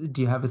masters,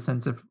 do you have a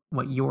sense of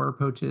what your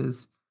approach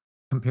is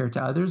compared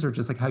to others, or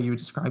just like how you would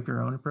describe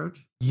your own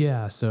approach?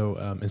 Yeah.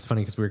 So it's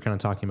funny because we were kind of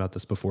talking about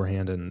this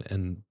beforehand,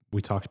 and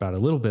we talked about it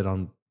a little bit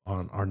on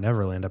our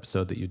Neverland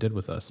episode that you did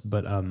with us.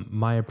 But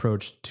my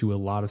approach to a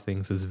lot of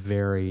things is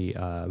very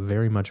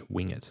much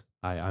wing it.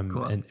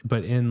 Cool.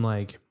 But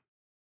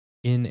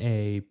in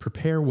a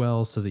prepare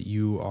well, so that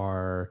you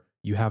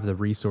have the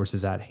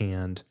resources at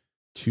hand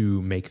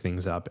to make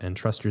things up and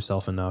trust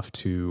yourself enough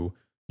to,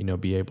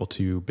 be able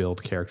to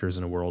build characters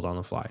in a world on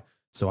the fly.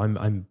 So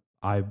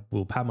I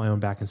will pat my own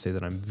back and say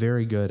that I'm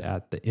very good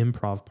at the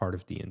improv part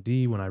of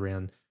D&D. When I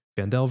ran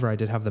Phandelver, I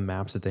did have the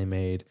maps that they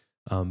made,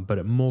 but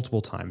at multiple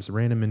times,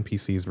 random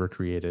NPCs were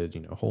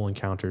created, whole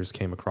encounters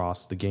came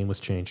across, the game was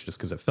changed just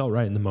because it felt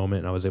right in the moment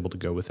and I was able to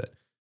go with it.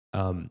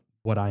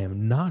 What I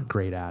am not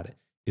great at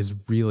is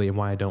really, and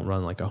why I don't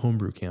run like a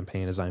homebrew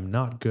campaign, is I'm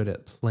not good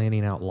at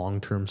planning out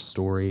long-term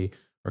story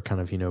or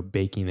kind of,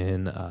 baking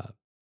in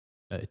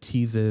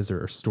teases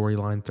or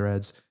storyline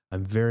threads.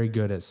 I'm very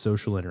good at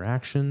social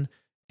interaction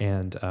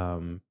and,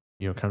 kind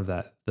of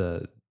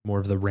the more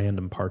of the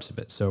random parts of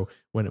it. So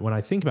when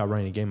I think about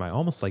writing a game, I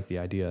almost like the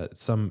idea,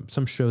 some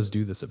shows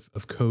do this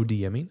of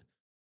co-DMing,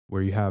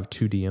 where you have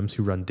two DMs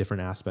who run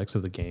different aspects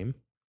of the game.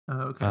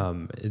 Oh,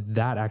 okay.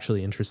 That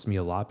actually interests me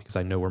a lot because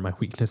I know where my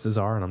weaknesses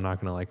are and I'm not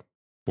going to like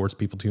force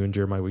people to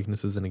endure my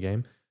weaknesses in a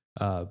game.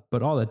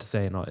 But all that to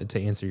say, and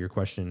to answer your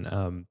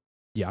question,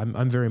 yeah,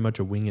 I'm very much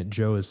a wing it.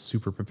 Joe is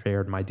super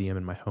prepared. My DM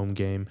in my home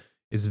game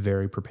is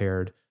very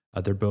prepared.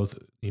 They're both,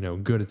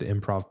 good at the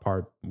improv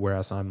part,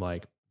 whereas I'm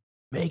like,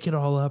 make it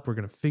all up. We're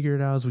going to figure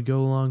it out as we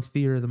go along.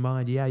 Theater of the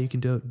mind. Yeah, you can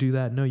do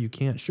that. No, you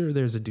can't. Sure,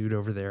 there's a dude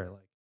over there.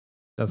 Like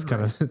that's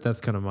kind of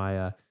that's kind of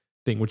my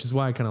thing, which is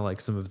why I kind of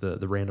like some of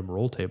the random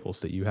roll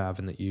tables that you have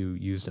and that you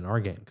used in our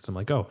game. Because I'm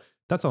like, oh,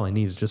 that's all I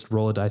need is just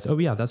roll a dice. Oh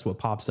yeah, that's what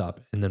pops up,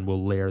 and then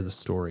we'll layer the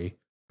story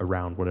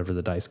around whatever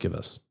the dice give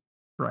us.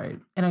 Right.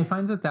 And I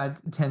find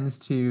that tends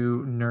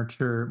to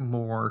nurture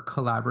more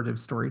collaborative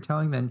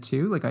storytelling then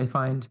too. Like I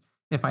find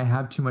if I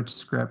have too much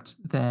script,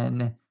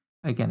 then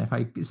again, if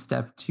I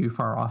step too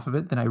far off of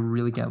it, then I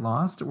really get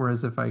lost.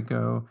 Whereas if I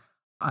go,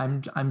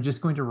 I'm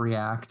just going to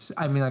react.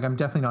 I mean, like I'm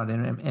definitely not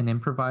an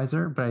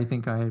improviser, but I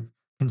think I've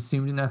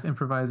consumed enough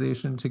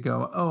improvisation to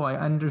go, oh, I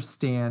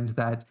understand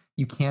that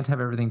you can't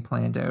have everything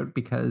planned out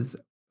because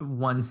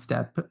one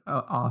step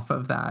off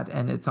of that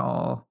and it's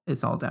all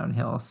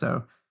downhill.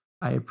 So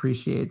I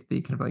appreciate the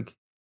kind of like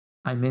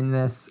I'm in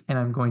this and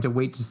I'm going to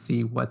wait to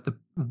see what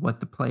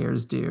the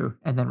players do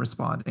and then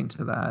responding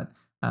to that.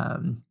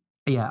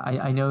 Yeah,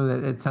 I know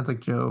that it sounds like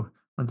Joe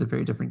runs a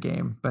very different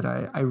game, but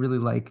I really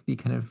like the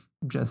kind of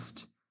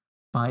just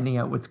finding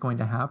out what's going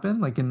to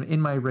happen. Like in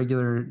my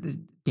regular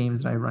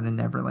games that I run in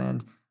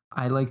Neverland,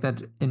 I like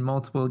that in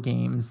multiple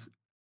games,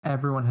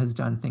 everyone has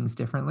done things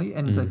differently,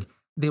 and Mhm. like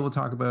they will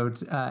talk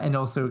about, and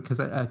also because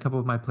a couple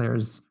of my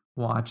players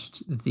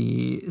watched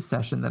the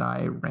session that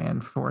I ran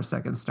for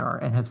Second Star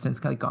and have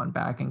since like gone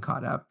back and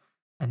caught up,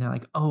 and they're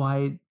like, "Oh,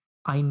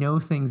 I know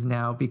things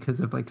now because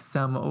of like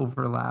some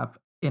overlap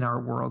in our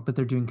world, but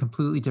they're doing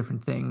completely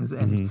different things,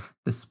 and Mhm.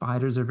 the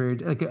spiders are very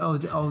like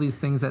all these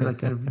things that like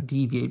kind of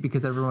deviate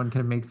because everyone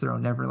kind of makes their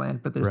own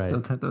Neverland, but there's Right.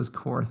 still kind of those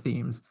core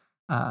themes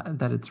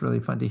that it's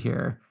really fun to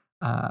hear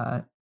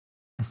uh,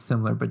 a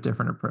similar but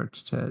different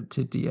approach to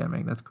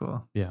DMing. That's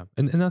cool. Yeah.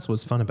 And that's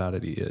what's fun about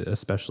it,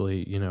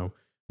 especially,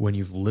 when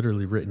you've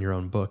literally written your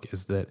own book,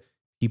 is that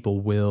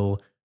people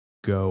will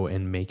go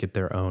and make it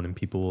their own and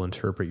people will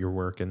interpret your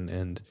work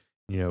and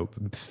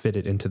fit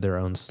it into their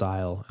own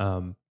style.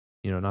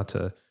 Not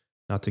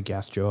to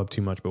gas Joe up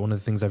too much, but one of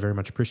the things I very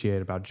much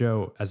appreciate about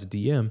Joe as a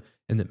DM,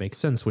 and that makes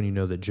sense when you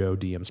know that Joe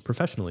DMs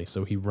professionally.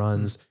 So he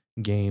runs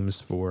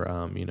games for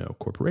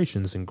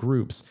corporations and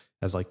groups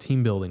as like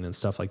team building and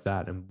stuff like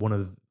that. And one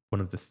of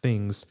the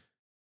things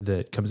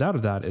that comes out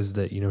of that is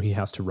that he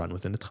has to run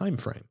within a time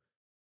frame.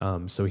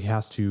 So he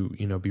has to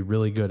be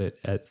really good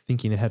at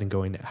thinking ahead and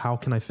going, how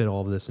can I fit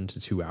all of this into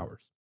 2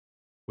 hours?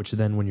 Which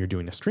then when you're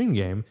doing a stream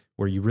game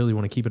where you really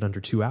want to keep it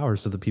under 2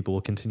 hours so that people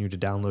will continue to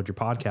download your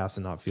podcast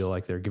and not feel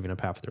like they're giving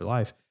up half of their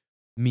life,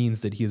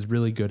 means that he is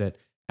really good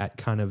at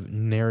kind of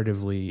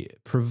narratively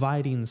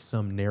providing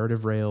some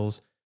narrative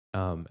rails,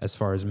 as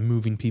far as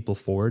moving people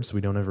forward so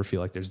we don't ever feel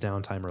like there's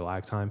downtime or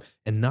lag time.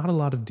 And not a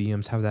lot of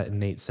DMs have that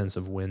innate sense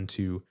of when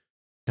to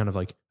kind of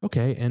like,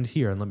 okay, and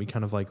here, and let me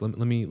kind of like, let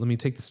me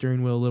take the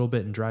steering wheel a little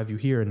bit and drive you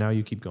here. And now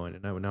you keep going.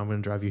 And now I'm going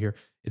to drive you here.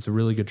 It's a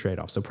really good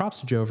trade-off. So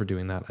props to Joe for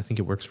doing that. I think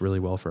it works really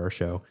well for our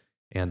show.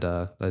 And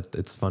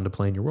it's fun to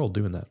play in your world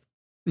doing that.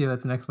 Yeah,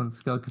 that's an excellent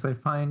skill because I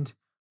find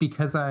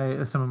because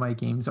I some of my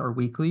games are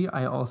weekly,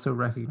 I also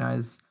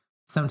recognize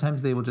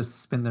sometimes they will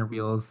just spin their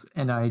wheels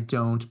and I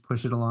don't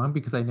push it along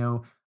because I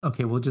know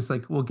okay, we'll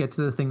get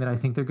to the thing that I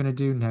think they're going to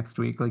do next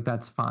week, like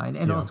that's fine.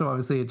 And Yeah, also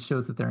obviously it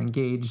shows that they're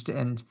engaged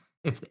and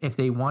if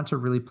they want to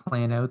really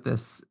plan out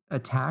this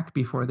attack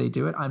before they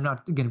do it, I'm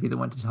not going to be the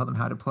one to tell them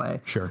how to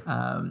play. sure.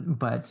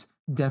 But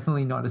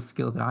definitely not a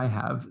skill that I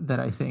have that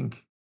I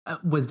think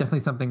was definitely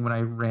something when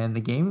I ran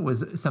the game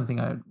was something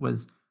I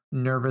was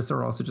nervous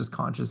or also just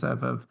conscious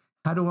of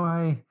how do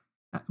I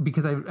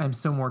because I'm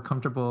so more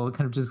comfortable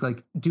kind of just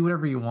like do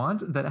whatever you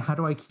want that how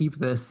do I keep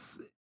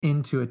this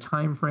into a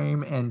time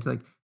frame and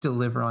like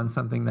deliver on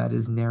something that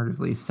is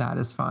narratively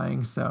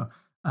satisfying. So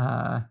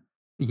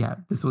yeah,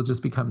 this will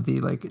just become the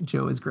like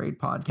Joe is great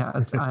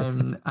podcast.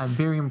 I'm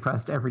very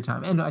impressed every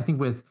time, and I think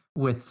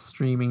with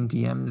streaming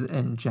DMs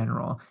in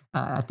general,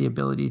 at the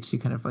ability to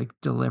kind of like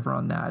deliver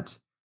on that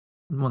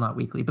well, not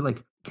weekly, but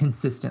like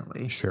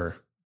consistently. Sure.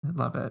 I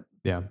love it.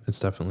 Yeah, it's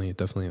definitely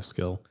a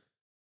skill.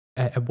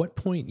 At what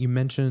point you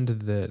mentioned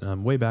that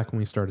way back when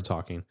we started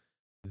talking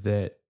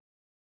that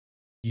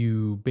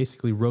you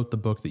basically wrote the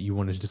book that you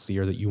wanted to see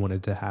or that you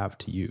wanted to have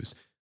to use.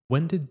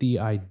 When did the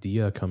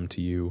idea come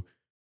to you?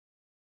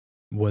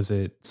 Was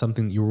it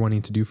something that you were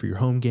wanting to do for your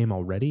home game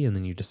already, and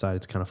then you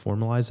decided to kind of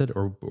formalize it,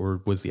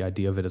 or was the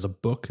idea of it as a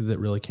book that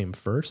really came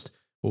first?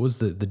 What was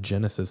the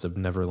genesis of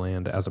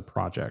Neverland as a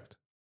project?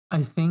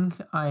 I think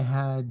I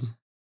had,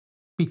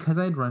 because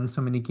I'd run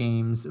so many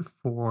games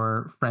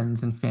for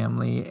friends and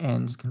family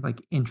and kind of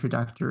like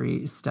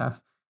introductory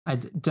stuff,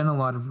 I'd done a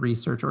lot of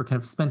research or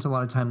kind of spent a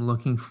lot of time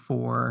looking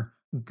for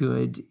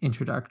good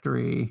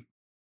introductory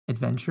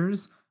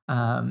adventures.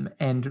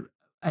 And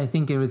I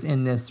think it was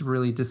in this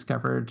really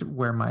discovered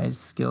where my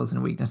skills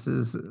and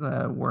weaknesses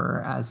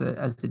were as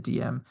the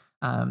DM.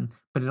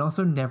 But it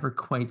also never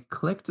quite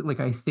clicked. Like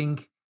I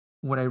think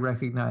what I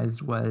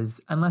recognized was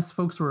unless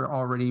folks were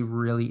already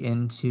really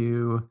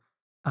into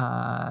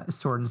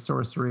sword and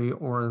sorcery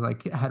or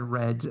like had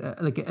read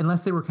like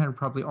unless they were kind of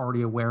probably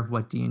already aware of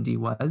what D&D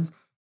was,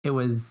 it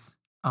was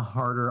a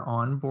harder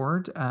on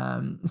board.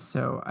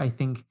 So I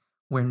think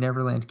where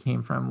Neverland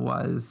came from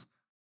was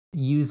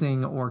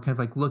using or kind of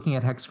like looking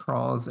at hex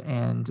crawls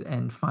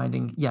and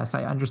finding, yes,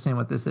 I understand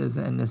what this is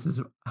and this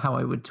is how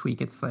I would tweak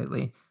it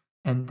slightly,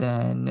 and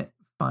then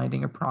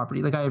finding a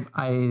property like I've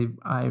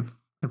kind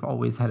of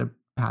always had a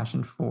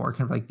passion for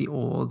kind of like the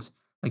old,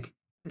 like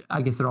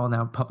I guess they're all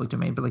now public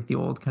domain, but like the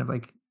old kind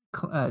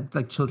of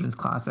like children's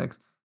classics.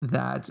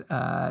 That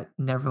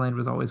Neverland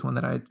was always one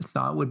that I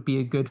thought would be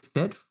a good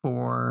fit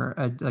for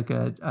an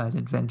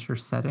adventure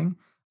setting.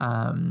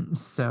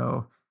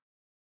 So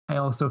I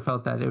also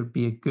felt that it would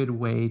be a good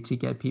way to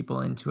get people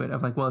into it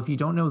of like, well, if you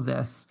don't know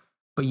this,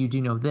 but you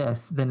do know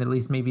this, then at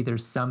least maybe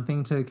there's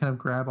something to kind of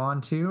grab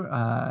onto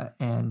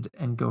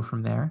and go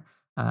from there.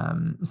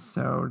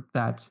 So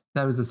that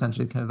was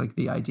essentially kind of like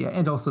the idea,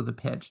 and also the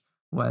pitch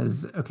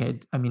was okay.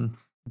 I mean,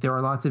 there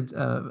are lots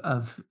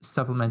of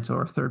supplemental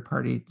or third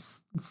party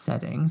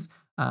settings,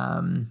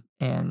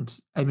 and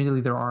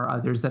admittedly there are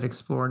others that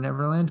explore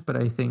Neverland, but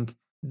I think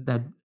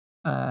that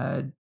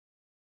uh,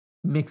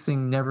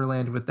 mixing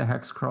Neverland with the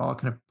hex crawl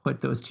kind of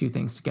put those two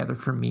things together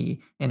for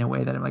me in a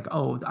way that I'm like,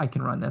 oh, I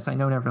can run this. I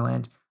know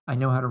Neverland. I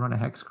know how to run a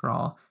hex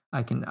crawl.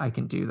 I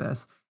can do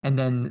this. And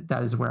then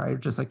that is where I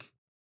just like,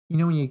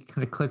 when you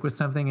kind of click with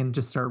something and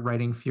just start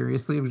writing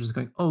furiously, it was just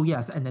going, oh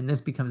yes, and then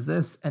this becomes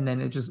this, and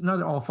then it just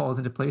not all falls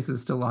into place. It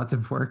was still lots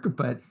of work,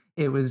 but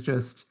it was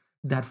just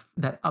that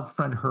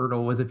upfront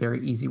hurdle was a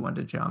very easy one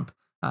to jump.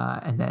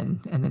 And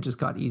then just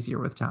got easier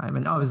with time.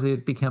 And obviously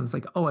it becomes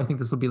like, oh, I think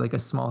this will be like a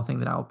small thing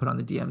that I'll put on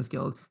the DM's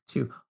Guild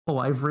to, oh,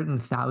 I've written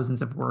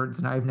thousands of words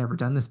and I've never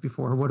done this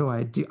before. What do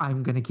I do?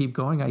 I'm going to keep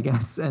going, I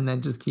guess. And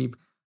then just keep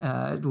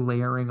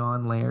layering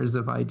on layers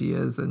of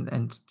ideas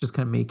and just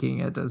kind of making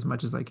it as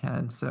much as I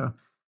can. So,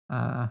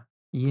 uh,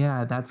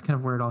 yeah, that's kind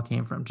of where it all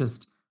came from.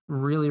 Just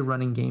really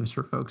running games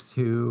for folks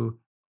who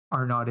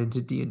are not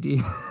into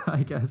D&D,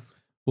 I guess.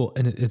 Well,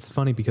 and it's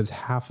funny because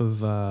half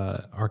of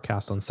our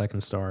cast on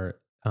Second Star,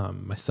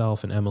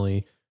 myself and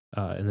Emily,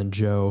 and then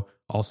Joe,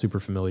 all super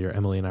familiar.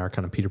 Emily and I are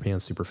kind of Peter Pan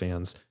super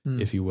fans,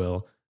 if you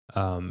will.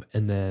 And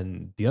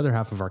then the other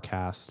half of our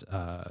cast,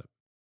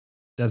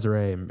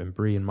 Desiree and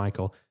Bree and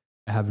Michael,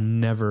 have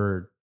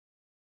never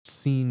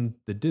seen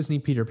the Disney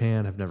Peter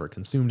Pan, have never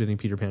consumed any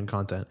Peter Pan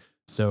content.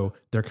 So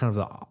they're kind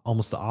of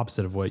almost the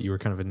opposite of what you were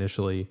kind of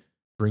initially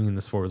bringing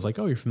this forward. It's like,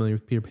 oh, you're familiar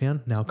with Peter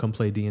Pan? Now come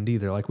play D&D.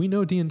 They're like, we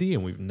know D&D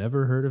and we've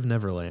never heard of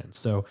Neverland.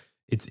 So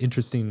it's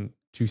interesting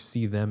to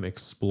see them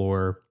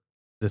explore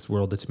this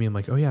world that to me, I'm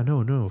like, oh yeah,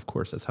 no, of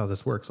course, that's how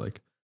this works.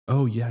 Like,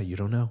 oh yeah, you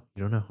don't know.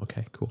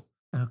 Okay, cool.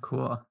 Oh,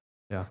 cool.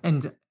 Yeah.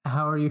 And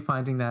how are you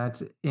finding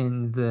that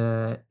in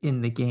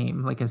the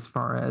game, like as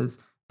far as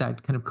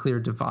that kind of clear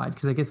divide?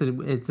 Because I guess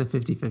it's a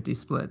 50-50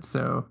 split.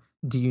 So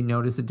do you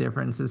notice a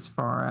difference as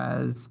far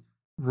as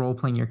role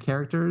playing your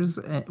characters?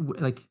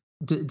 Like,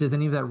 does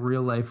any of that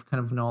real life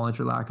kind of knowledge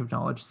or lack of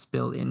knowledge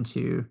spill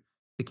into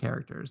the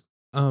characters?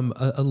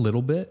 A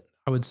little bit,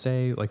 I would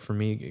say, like for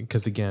me,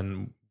 because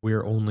again,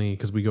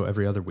 because we go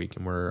every other week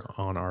and we're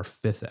on our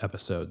 5th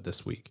episode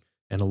this week.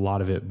 And a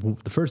lot of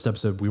it, the first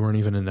episode, we weren't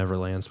even in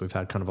Neverland. So we've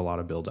had kind of a lot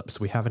of build up. So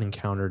we haven't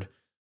encountered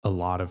a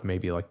lot of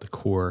maybe like the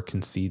core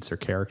conceits or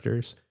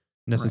characters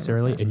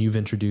necessarily. Right, okay. And you've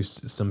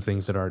introduced some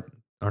things that aren't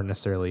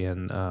necessarily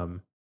in,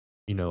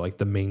 like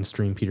the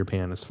mainstream Peter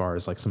Pan, as far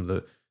as like some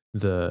of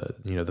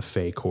the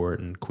Fae Court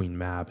and Queen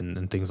Mab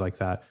and things like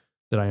that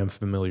I am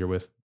familiar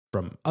with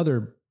from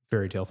other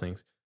fairy tale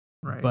things.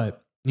 Right.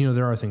 But,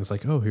 there are things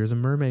like, oh, here's a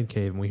mermaid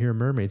cave and we hear a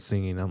mermaid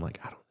singing. I'm like,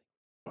 I don't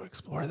want to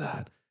explore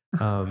that.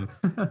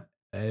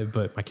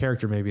 But my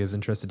character maybe is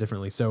interested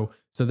differently. So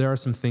there are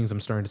some things I'm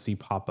starting to see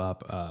pop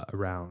up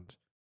around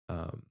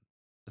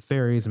the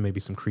fairies and maybe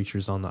some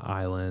creatures on the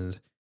island.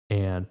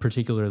 and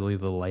particularly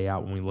the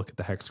layout when we look at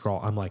the hex scroll,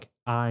 I'm like,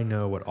 I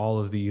know what all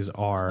of these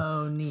are.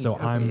 Oh, neat. So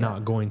Okay, I'm yeah.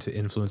 not going to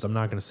influence. I'm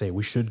not going to say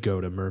we should go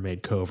to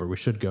Mermaid Cove or we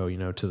should go,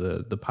 to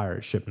the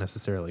pirate ship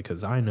necessarily,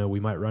 because I know we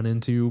might run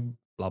into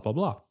blah blah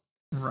blah.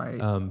 Right.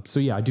 So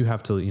yeah, I do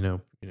have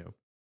to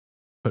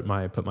put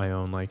my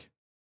own like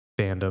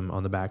fandom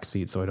on the back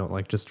seat, so I don't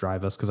like just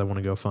drive us because I want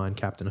to go find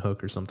Captain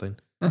Hook or something.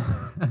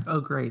 Oh,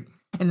 great.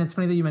 And it's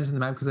funny that you mentioned the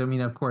map because I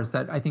mean, of course,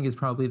 that I think is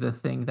probably the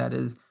thing that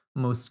is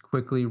most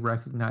quickly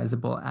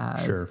recognizable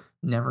as Sure.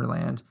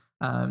 Neverland.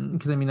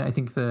 Because I mean, I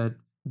think the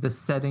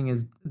setting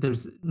is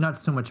there's not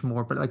so much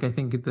more, but like I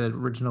think the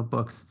original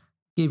books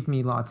gave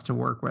me lots to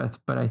work with,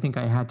 but I think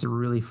I had to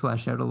really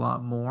flesh out a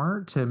lot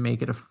more to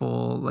make it a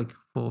full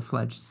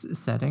fledged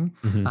setting.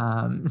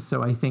 Mhm.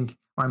 So I think,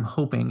 or I'm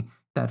hoping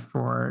that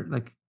for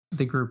like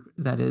the group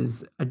that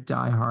is a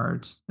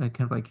diehard,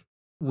 kind of like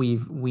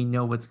we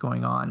know what's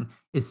going on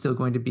is still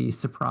going to be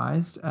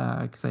surprised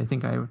because I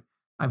think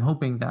I'm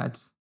hoping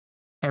that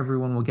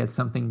everyone will get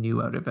something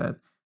new out of it,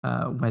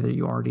 whether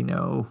you already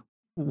know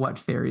what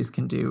fairies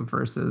can do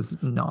versus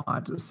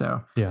not.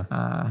 So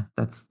Yeah.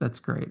 that's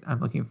great. I'm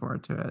looking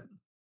forward to it.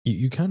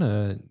 You kind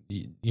of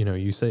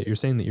you're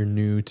saying that you're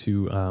new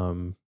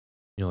to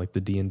like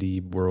the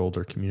D&D world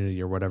or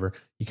community or whatever.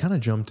 You kind of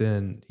jumped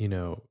in,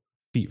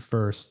 feet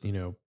first,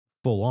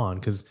 full on,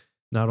 because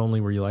not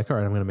only were you like, all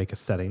right, I'm going to make a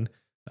setting,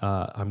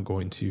 I'm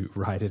going to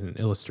write it and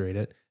illustrate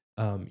it.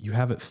 You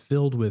have it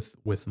filled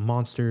with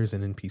monsters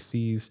and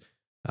NPCs,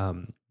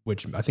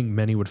 which I think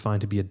many would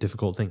find to be a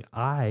difficult thing.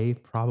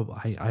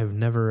 I've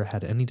never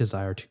had any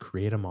desire to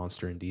create a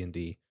monster in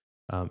D&D.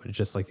 It's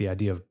just like the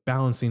idea of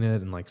balancing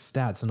it and like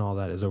stats and all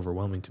that is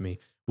overwhelming to me.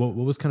 What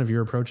was kind of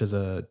your approach as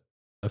a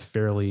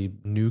fairly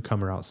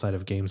newcomer outside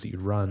of games that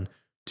you'd run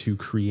to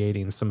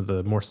creating some of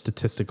the more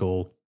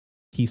statistical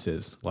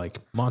pieces like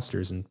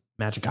monsters and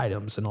magic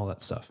items and all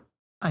that stuff?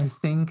 I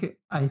think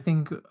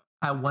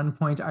at one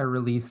point I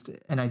released,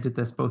 and I did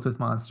this both with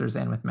monsters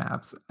and with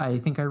maps. I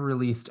think I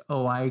released,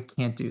 oh, I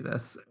can't do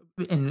this,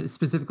 and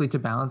specifically to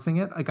balancing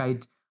it. Like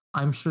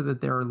I'm sure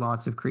that there are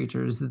lots of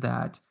creatures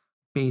that,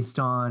 based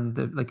on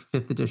the like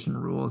fifth edition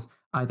rules,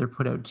 either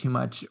put out too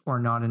much or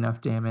not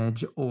enough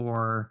damage,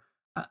 or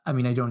I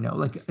mean I don't know.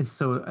 Like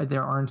so,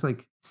 there aren't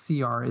like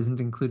CR isn't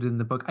included in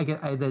the book. I get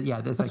yeah.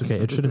 This That's I can okay.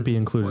 share. It This shouldn't be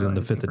doesn't included spoil in the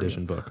anything fifth for you.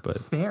 edition book, but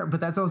Fair,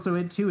 but that's also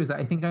it too. Is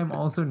I think I'm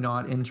also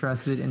not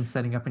interested in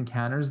setting up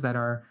encounters that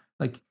are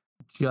like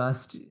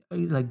just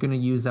like going to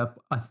use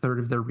up a third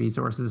of their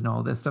resources and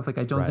all this stuff. Like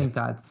right. I don't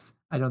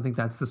think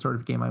that's the sort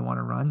of game I want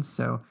to run.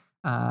 So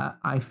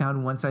I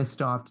found once I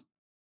stopped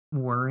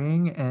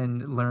worrying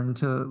and learned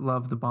to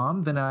love the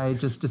bomb, then I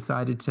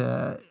decided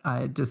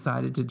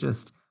to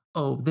just,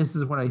 oh, this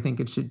is what I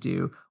think it should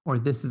do, or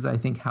this is I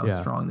think how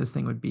Yeah. strong this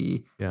thing would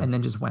be, Yeah. and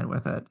then just went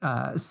with it.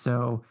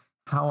 So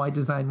how I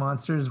designed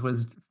monsters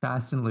was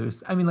fast and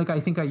loose. I mean, like I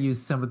think I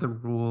used some of the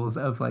rules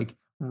of like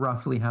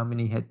roughly how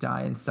many hit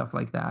die and stuff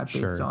like that based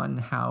Sure. on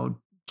how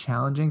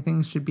challenging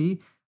things should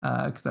be.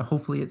 Because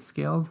hopefully it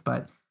scales,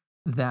 but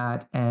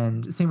that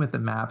and same with the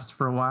maps.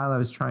 For a while, I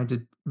was trying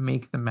to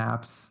make the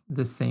maps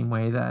the same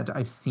way that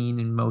I've seen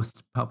in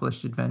most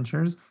published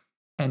adventures.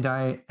 And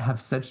I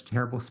have such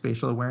terrible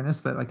spatial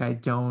awareness that like I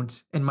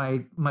don't, and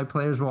my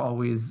players will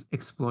always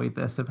exploit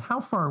this of how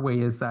far away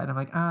is that? And I'm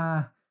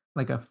like,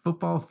 like a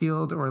football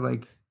field or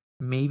like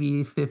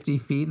maybe 50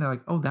 feet. And they're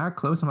like, oh, that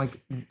close. I'm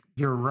like,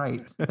 you're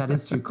right. That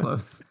is too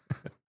close.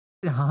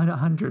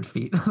 100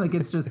 feet. Like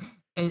it's just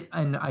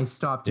and I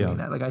stopped doing Yeah.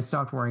 that. Like I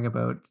stopped worrying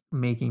about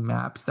making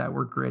maps that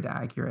were grid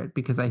accurate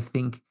because I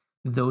think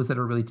those that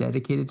are really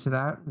dedicated to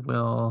that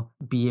will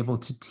be able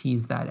to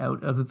tease that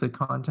out of the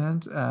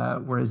content,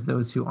 whereas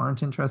those who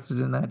aren't interested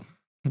in that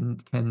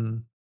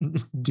can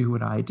do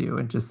what I do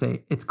and just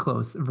say it's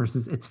close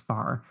versus it's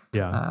far.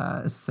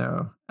 Yeah.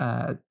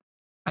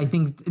 I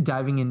think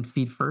diving in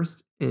feet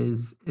first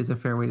is a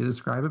fair way to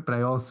describe it, but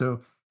I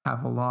also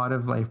have a lot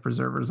of life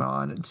preservers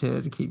on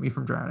to keep me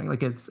from drowning.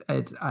 Like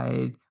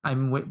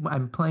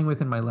I'm playing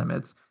within my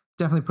limits,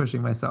 definitely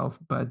pushing myself,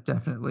 but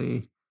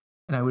definitely.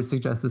 And I would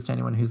suggest this to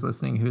anyone who's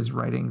listening, who's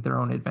writing their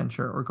own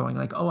adventure or going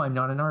like, "Oh, I'm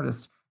not an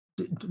artist."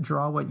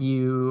 Draw what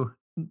you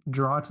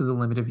draw to the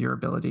limit of your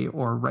ability,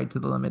 or write to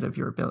the limit of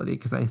your ability,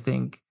 because I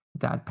think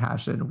that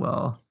passion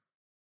will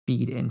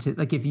feed into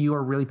like if you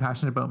are really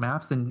passionate about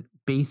maps, then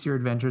base your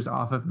adventures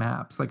off of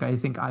maps. Like I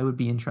think I would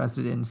be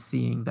interested in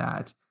seeing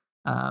that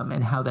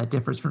and how that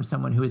differs from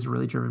someone who is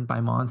really driven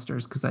by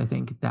monsters, because I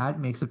think that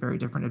makes a very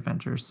different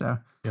adventure. So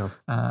Yeah.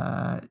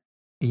 uh,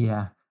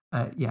 yeah,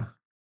 yeah.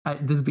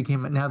 This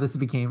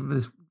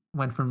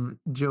went from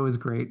Joe is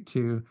great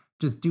to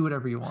just do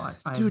whatever you want.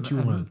 Do what you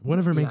want.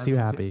 Whatever makes you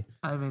happy.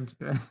 I'm into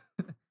it.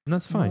 And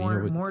that's fine.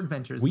 More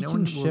adventures. We No can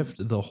one will-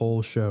 shift the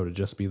whole show to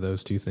just be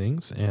those two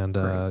things. And,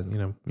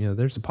 Great.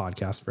 there's a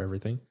podcast for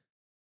everything.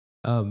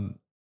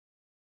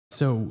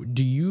 So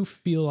do you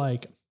feel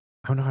like,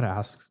 I don't know how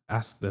to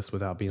ask this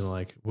without being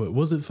like,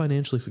 was it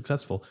financially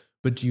successful?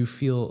 But do you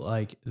feel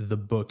like the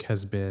book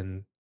has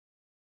been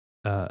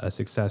a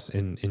success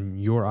in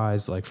your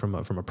eyes, like from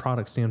a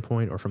product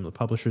standpoint or from the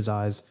publisher's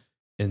eyes,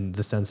 in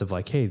the sense of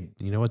like, hey,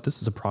 you know what,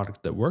 this is a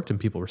product that worked and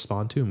people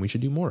respond to, and we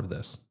should do more of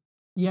this.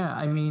 Yeah,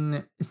 I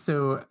mean,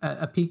 so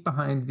a peek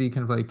behind the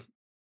kind of like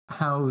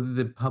how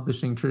the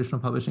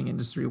traditional publishing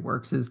industry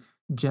works is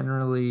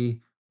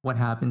generally what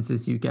happens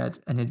is you get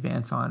an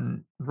advance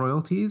on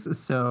royalties.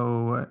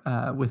 So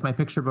with my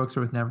picture books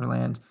or with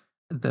Neverland,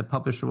 the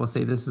publisher will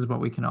say this is what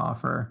we can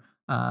offer.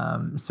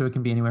 So it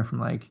can be anywhere from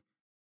like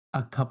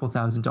a couple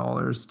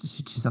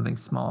 $1,000s to something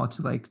small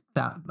to like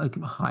that, like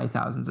high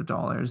thousands of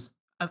dollars.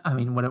 I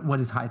mean, what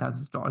is high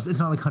thousands of dollars? It's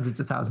not like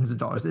hundreds of thousands of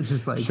dollars. It's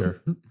just like, Sure.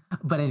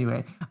 but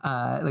anyway,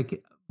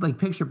 like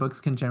picture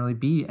books can generally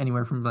be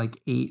anywhere from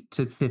like $8,000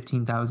 to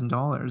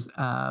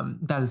 $15,000.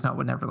 That is not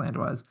what Neverland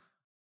was.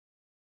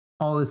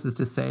 All this is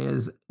to say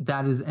is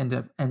that is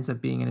ends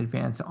up being an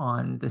advance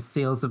on the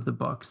sales of the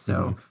book. Hmm.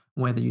 So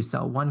whether you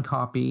sell one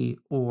copy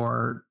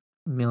or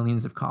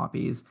millions of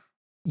copies,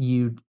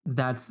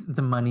 that's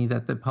the money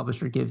that the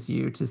publisher gives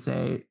you to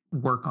say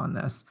work on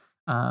this.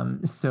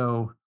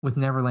 So with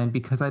Neverland,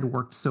 because I'd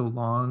worked so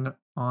long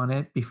on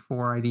it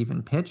before I'd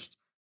even pitched,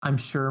 I'm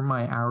sure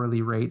my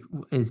hourly rate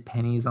is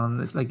pennies on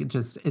the like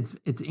it's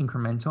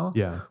incremental,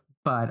 Yeah.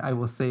 but I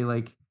will say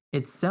like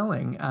it's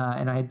selling,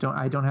 and I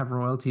don't have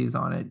royalties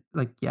on it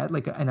like yet,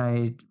 like, and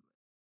I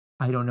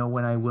don't know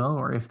when I will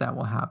or if that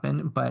will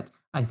happen, but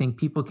I think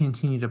people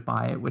continue to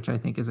buy it, which I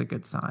think is a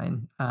good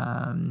sign.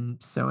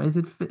 So is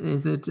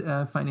it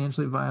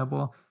financially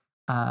viable?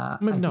 Maybe I not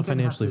think I'd have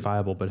financially to.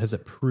 viable, but has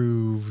it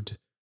proved,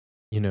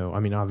 you know, I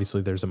mean,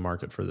 obviously there's a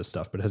market for this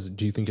stuff, but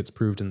do you think it's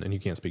proved, and you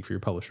can't speak for your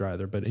publisher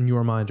either, but in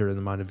your mind or in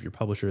the mind of your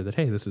publisher, that,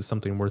 hey, this is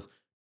something worth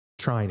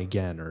trying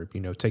again, or,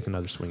 you know, take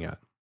another swing at?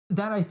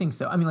 That I think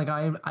so. I mean, like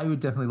I would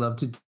definitely love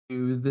to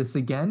do this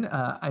again.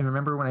 I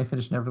remember when I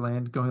finished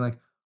Neverland, going like,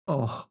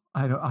 oh,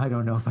 I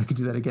don't know if I could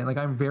do that again. Like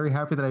I'm very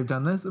happy that I've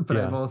done this, but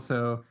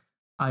Yeah.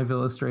 I've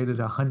illustrated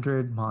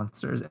 100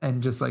 monsters,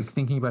 and just like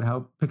thinking about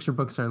how picture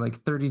books are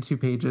like 32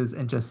 pages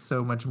and just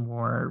so much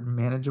more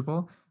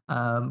manageable.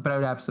 But I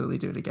would absolutely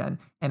do it again.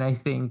 And I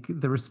think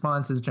the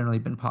response has generally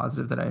been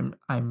positive. That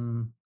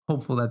I'm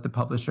hopeful that the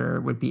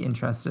publisher would be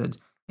interested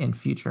in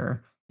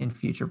future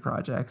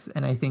projects.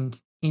 And I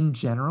think in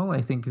general,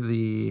 I think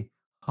the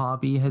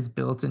hobby has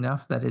built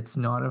enough that it's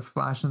not a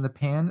flash in the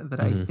pan, that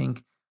I Hmm.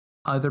 think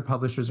other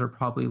publishers are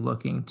probably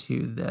looking to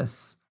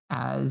this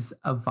as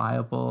a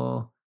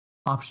viable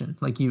option.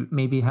 Like you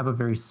maybe have a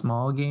very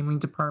small gaming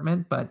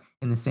department, but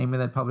in the same way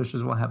that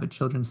publishers will have a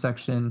children's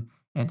section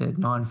and a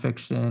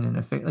nonfiction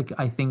and like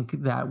I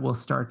think that will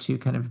start to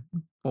kind of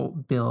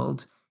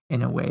build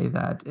in a way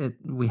that it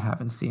we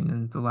haven't seen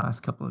in the last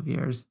couple of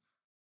years.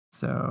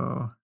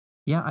 So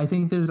yeah, I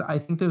think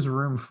there's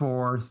room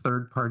for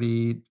third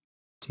party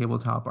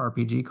tabletop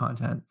RPG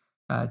content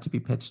to be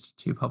pitched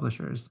to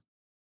publishers.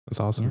 That's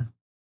Yeah. awesome.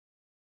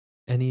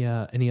 Any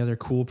other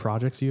cool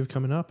projects you have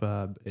coming up?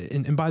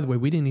 And by the way,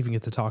 we didn't even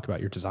get to talk about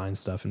your design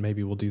stuff, and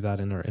maybe we'll do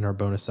that in our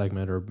bonus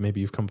segment, or maybe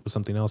you've come up with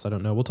something else. I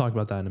don't know. We'll talk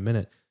about that in a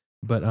minute.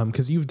 But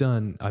because you've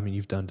done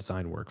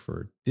design work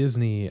for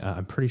Disney.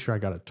 I'm pretty sure I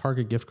got a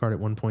Target gift card at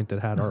one point that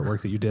had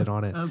artwork that you did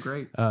on it. Oh,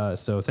 great.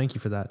 So thank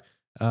you for that.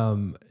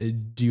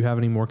 Do you have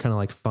any more kind of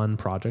like fun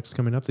projects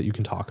coming up that you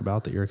can talk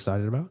about that you're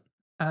excited about?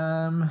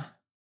 Um,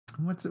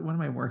 what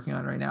am I working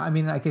on right now? I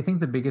mean, like I think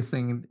the biggest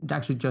thing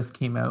actually just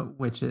came out,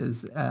 which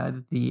is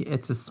the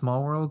It's a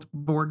Small World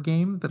board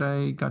game that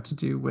I got to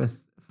do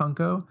with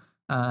Funko.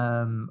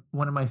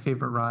 One of my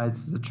favorite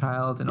rides as a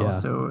child and Yeah.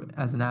 also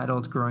as an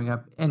adult growing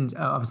up, and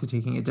obviously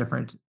taking a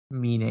different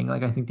meaning.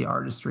 Like I think the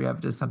artistry of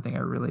it is something I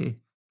really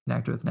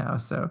connect with now.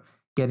 So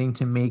getting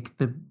to make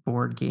the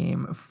board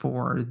game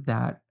for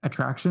that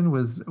attraction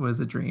was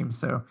a dream.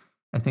 So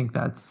I think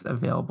that's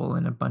available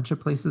in a bunch of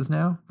places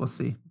now. We'll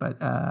see, but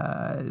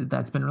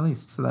that's been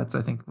released. So that's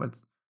I think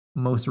what's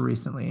most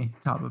recently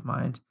top of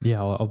mind.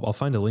 Yeah, I'll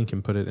find a link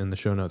and put it in the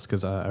show notes,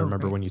 because I Oh,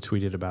 remember great. when you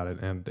tweeted about it,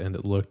 and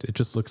it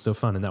just looked so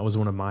fun, and that was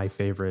one of my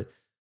favorite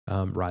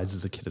rides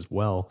as a kid as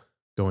well.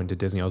 Going to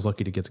Disney, I was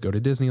lucky to get to go to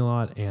Disney a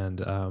lot,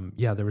 and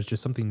yeah, there was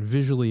just something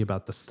visually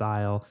about the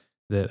style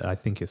that I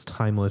think is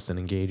timeless and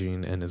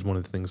engaging, and is one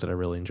of the things that I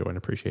really enjoy and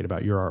appreciate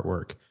about your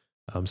artwork.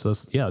 So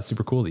it's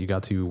super cool that you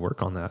got to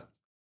work on that.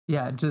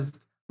 Yeah,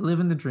 just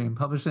living the dream,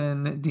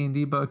 publishing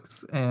D&D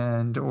books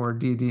and or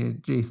D&D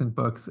adjacent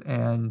books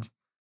and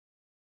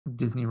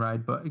Disney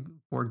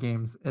board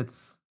games.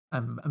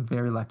 I'm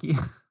very lucky.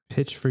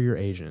 Pitch for your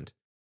agent.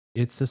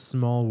 It's a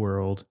small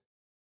world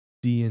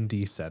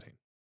D&D setting,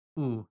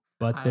 Ooh,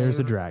 but there's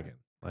a I dragon.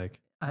 Like,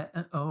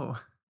 oh,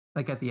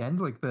 like at the end,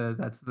 like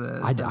that's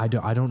I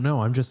I don't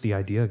know. I'm just the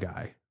idea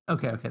guy.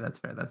 okay, that's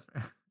fair. That's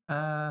fair.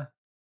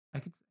 I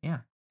could, yeah, I'm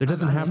There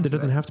into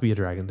doesn't it. have to be a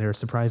dragon. There are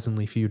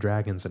surprisingly few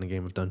dragons in a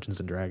game of Dungeons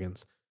and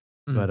Dragons.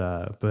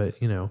 Mm.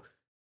 But you know,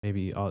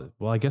 maybe well,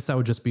 I guess that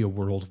would just be a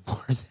world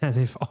war then,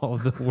 if all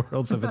of the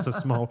worlds of It's a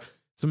Small.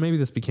 So maybe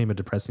this became a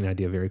depressing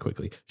idea very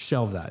quickly.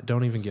 Shelve that.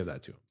 Don't even give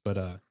that to him. But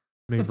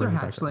Maybe if they're bring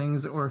it back up.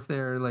 hatchlings or if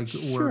they're like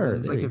Sure,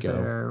 there you if go.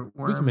 they're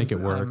We can make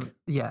worms, it work.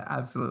 yeah,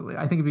 absolutely.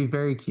 I think it'd be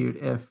very cute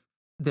if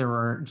there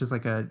were just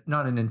like a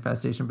not an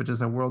infestation, but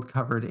just a world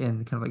covered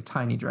in kind of like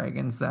tiny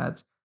dragons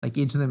that like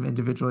each of them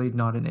individually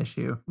not an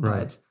issue, Right.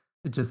 but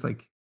it just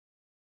like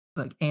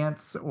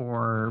ants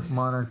or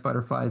monarch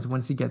butterflies.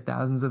 Once you get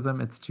thousands of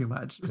them, it's too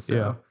much. Yeah.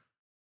 So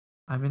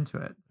I'm into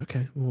it.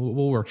 Okay.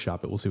 We'll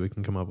workshop it. We'll see what we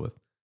can come up with.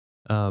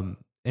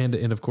 And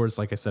of course,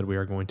 like I said, we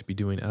are going to be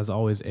doing, as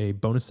always, a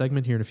bonus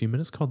segment here in a few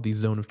minutes called the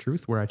Zone of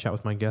Truth, where I chat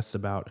with my guests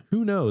about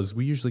who knows.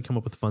 We usually come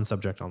up with a fun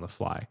subject on the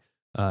fly.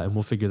 And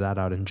we'll figure that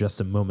out in just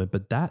a moment.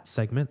 But that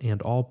segment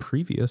and all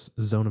previous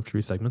Zone of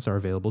Truth segments are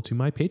available to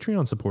my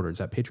Patreon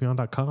supporters at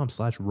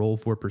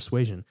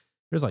patreon.com/roll4persuasion.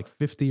 There's like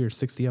 50 or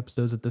 60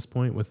 episodes at this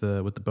point with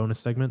the bonus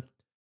segment.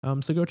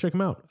 So go check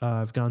them out.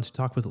 I've gone to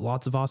talk with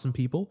lots of awesome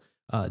people.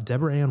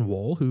 Deborah Ann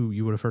Wohl, who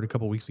you would have heard a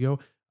couple weeks ago,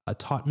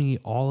 taught me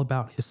all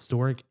about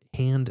historic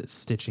hand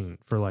stitching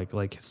for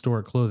like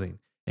historic clothing.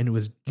 And it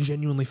was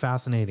genuinely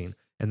fascinating.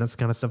 And that's the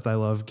kind of stuff that I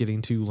love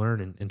getting to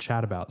learn and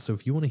chat about. So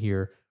if you want to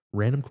hear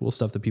random cool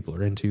stuff that people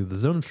are into, the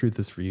Zone of Truth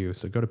is for you.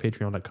 So go to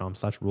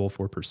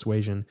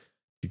patreon.com/roll4persuasion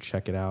to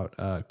check it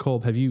out.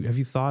 Kolb, have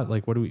you thought,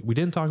 like, what do we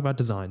didn't talk about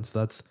design,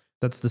 so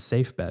that's the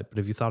safe bet, but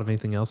have you thought of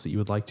anything else that you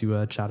would like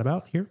to chat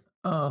about here?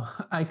 Oh,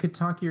 I could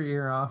talk your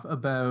ear off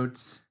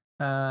about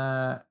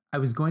I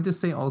was going to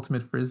say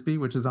ultimate frisbee,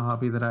 which is a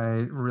hobby that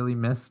I really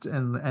missed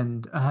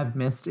and have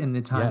missed in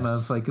the time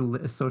Yes. of like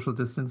social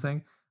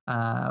distancing.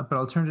 But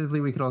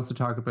alternatively, we could also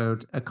talk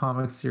about a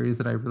comic series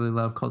that I really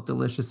love called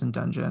Delicious in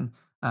Dungeon,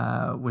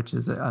 which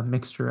is a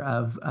mixture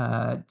of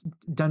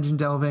dungeon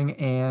delving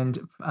and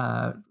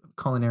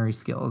culinary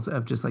skills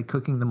of just like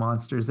cooking the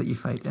monsters that you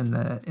fight in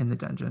the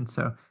dungeon.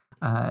 So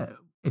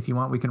if you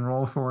want, we can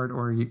roll for it,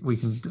 or we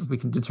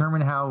can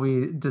determine how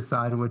we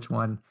decide which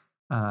one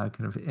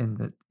kind of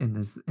in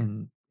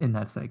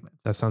that segment.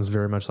 That sounds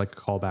very much like a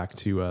callback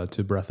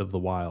to Breath of the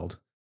Wild.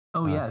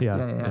 Oh yes,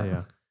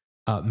 yeah.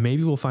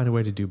 Maybe we'll find a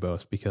way to do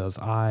both, because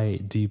I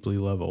deeply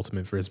love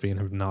Ultimate Frisbee and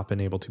have not been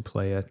able to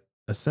play it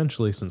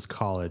essentially since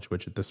college,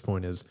 which at this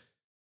point is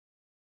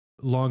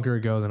longer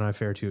ago than I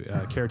care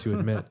to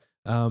admit.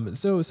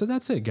 So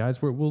that's it,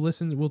 guys.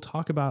 We'll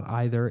talk about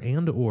either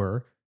and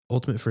or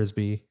Ultimate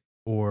Frisbee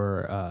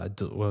or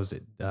what was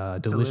it?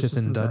 Delicious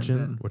in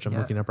Dungeon, which I'm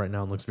looking up right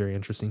now and looks very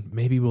interesting.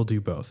 Maybe we'll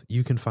do both.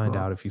 You can find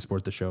out if you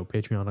support the show.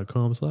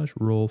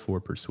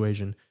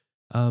 Patreon.com/roll4persuasion.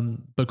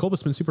 But Kolb,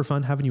 it's been super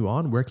fun having you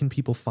on. Where can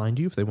people find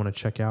you if they want to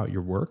check out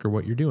your work or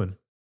what you're doing?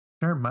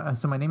 Sure.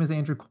 So my name is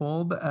Andrew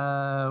Kolb,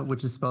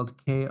 which is spelled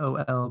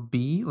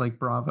KOLB, like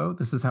Bravo.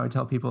 This is how I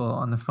tell people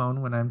on the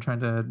phone when I'm trying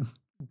to,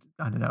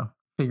 I don't know,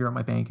 figure out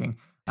my banking.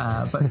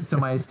 But so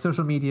my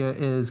social media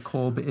is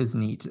Kolb is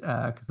neat,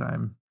 because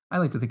I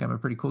like to think I'm a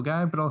pretty cool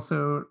guy, but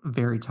also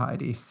very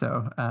tidy.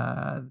 So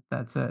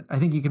that's it. I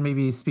think you can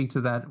maybe speak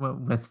to that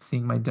with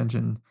seeing my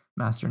Dungeon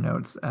Master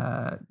notes.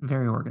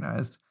 Very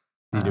organized.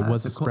 It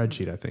was a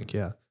spreadsheet, I think.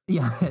 Yeah.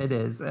 Yeah, it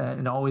is,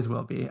 and always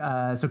will be.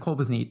 So Kolb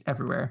is neat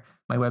everywhere.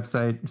 My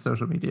website,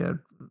 social media.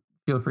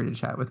 Feel free to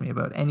chat with me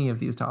about any of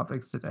these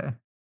topics today.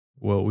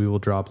 Well, we will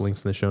drop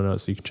links in the show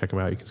notes so you can check them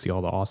out. You can see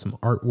all the awesome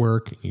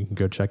artwork. You can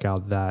go check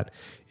out that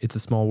It's a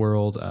Small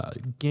World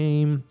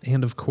game.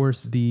 And of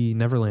course, the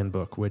Neverland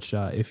book, which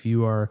if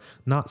you are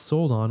not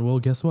sold on, well,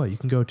 guess what? You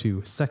can go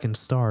to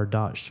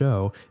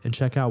secondstar.show and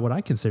check out what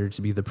I consider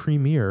to be the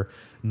premier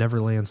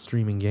Neverland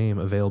streaming game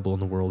available in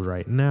the world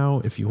right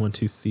now. If you want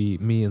to see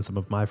me and some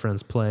of my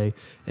friends play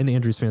in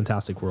Andrew's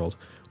fantastic world,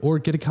 or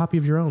get a copy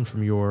of your own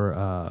from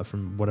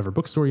from whatever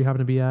bookstore you happen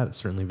to be at. It's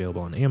certainly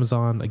available on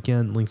Amazon.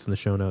 Again, links in the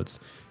show notes.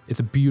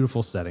 It's a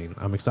beautiful setting.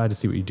 I'm excited to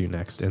see what you do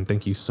next. And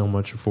thank you so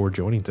much for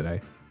joining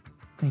today.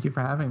 Thank you for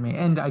having me.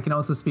 And I can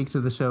also speak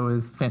to the show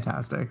is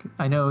fantastic.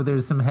 I know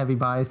there's some heavy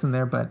bias in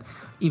there, but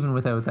even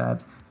without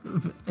that,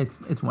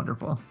 it's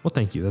wonderful. Well,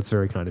 thank you. That's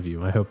very kind of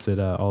you. I hope that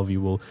all of you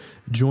will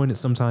join at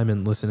some time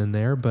and listen in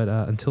there. But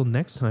until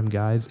next time,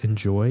 guys,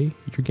 enjoy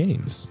your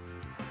games.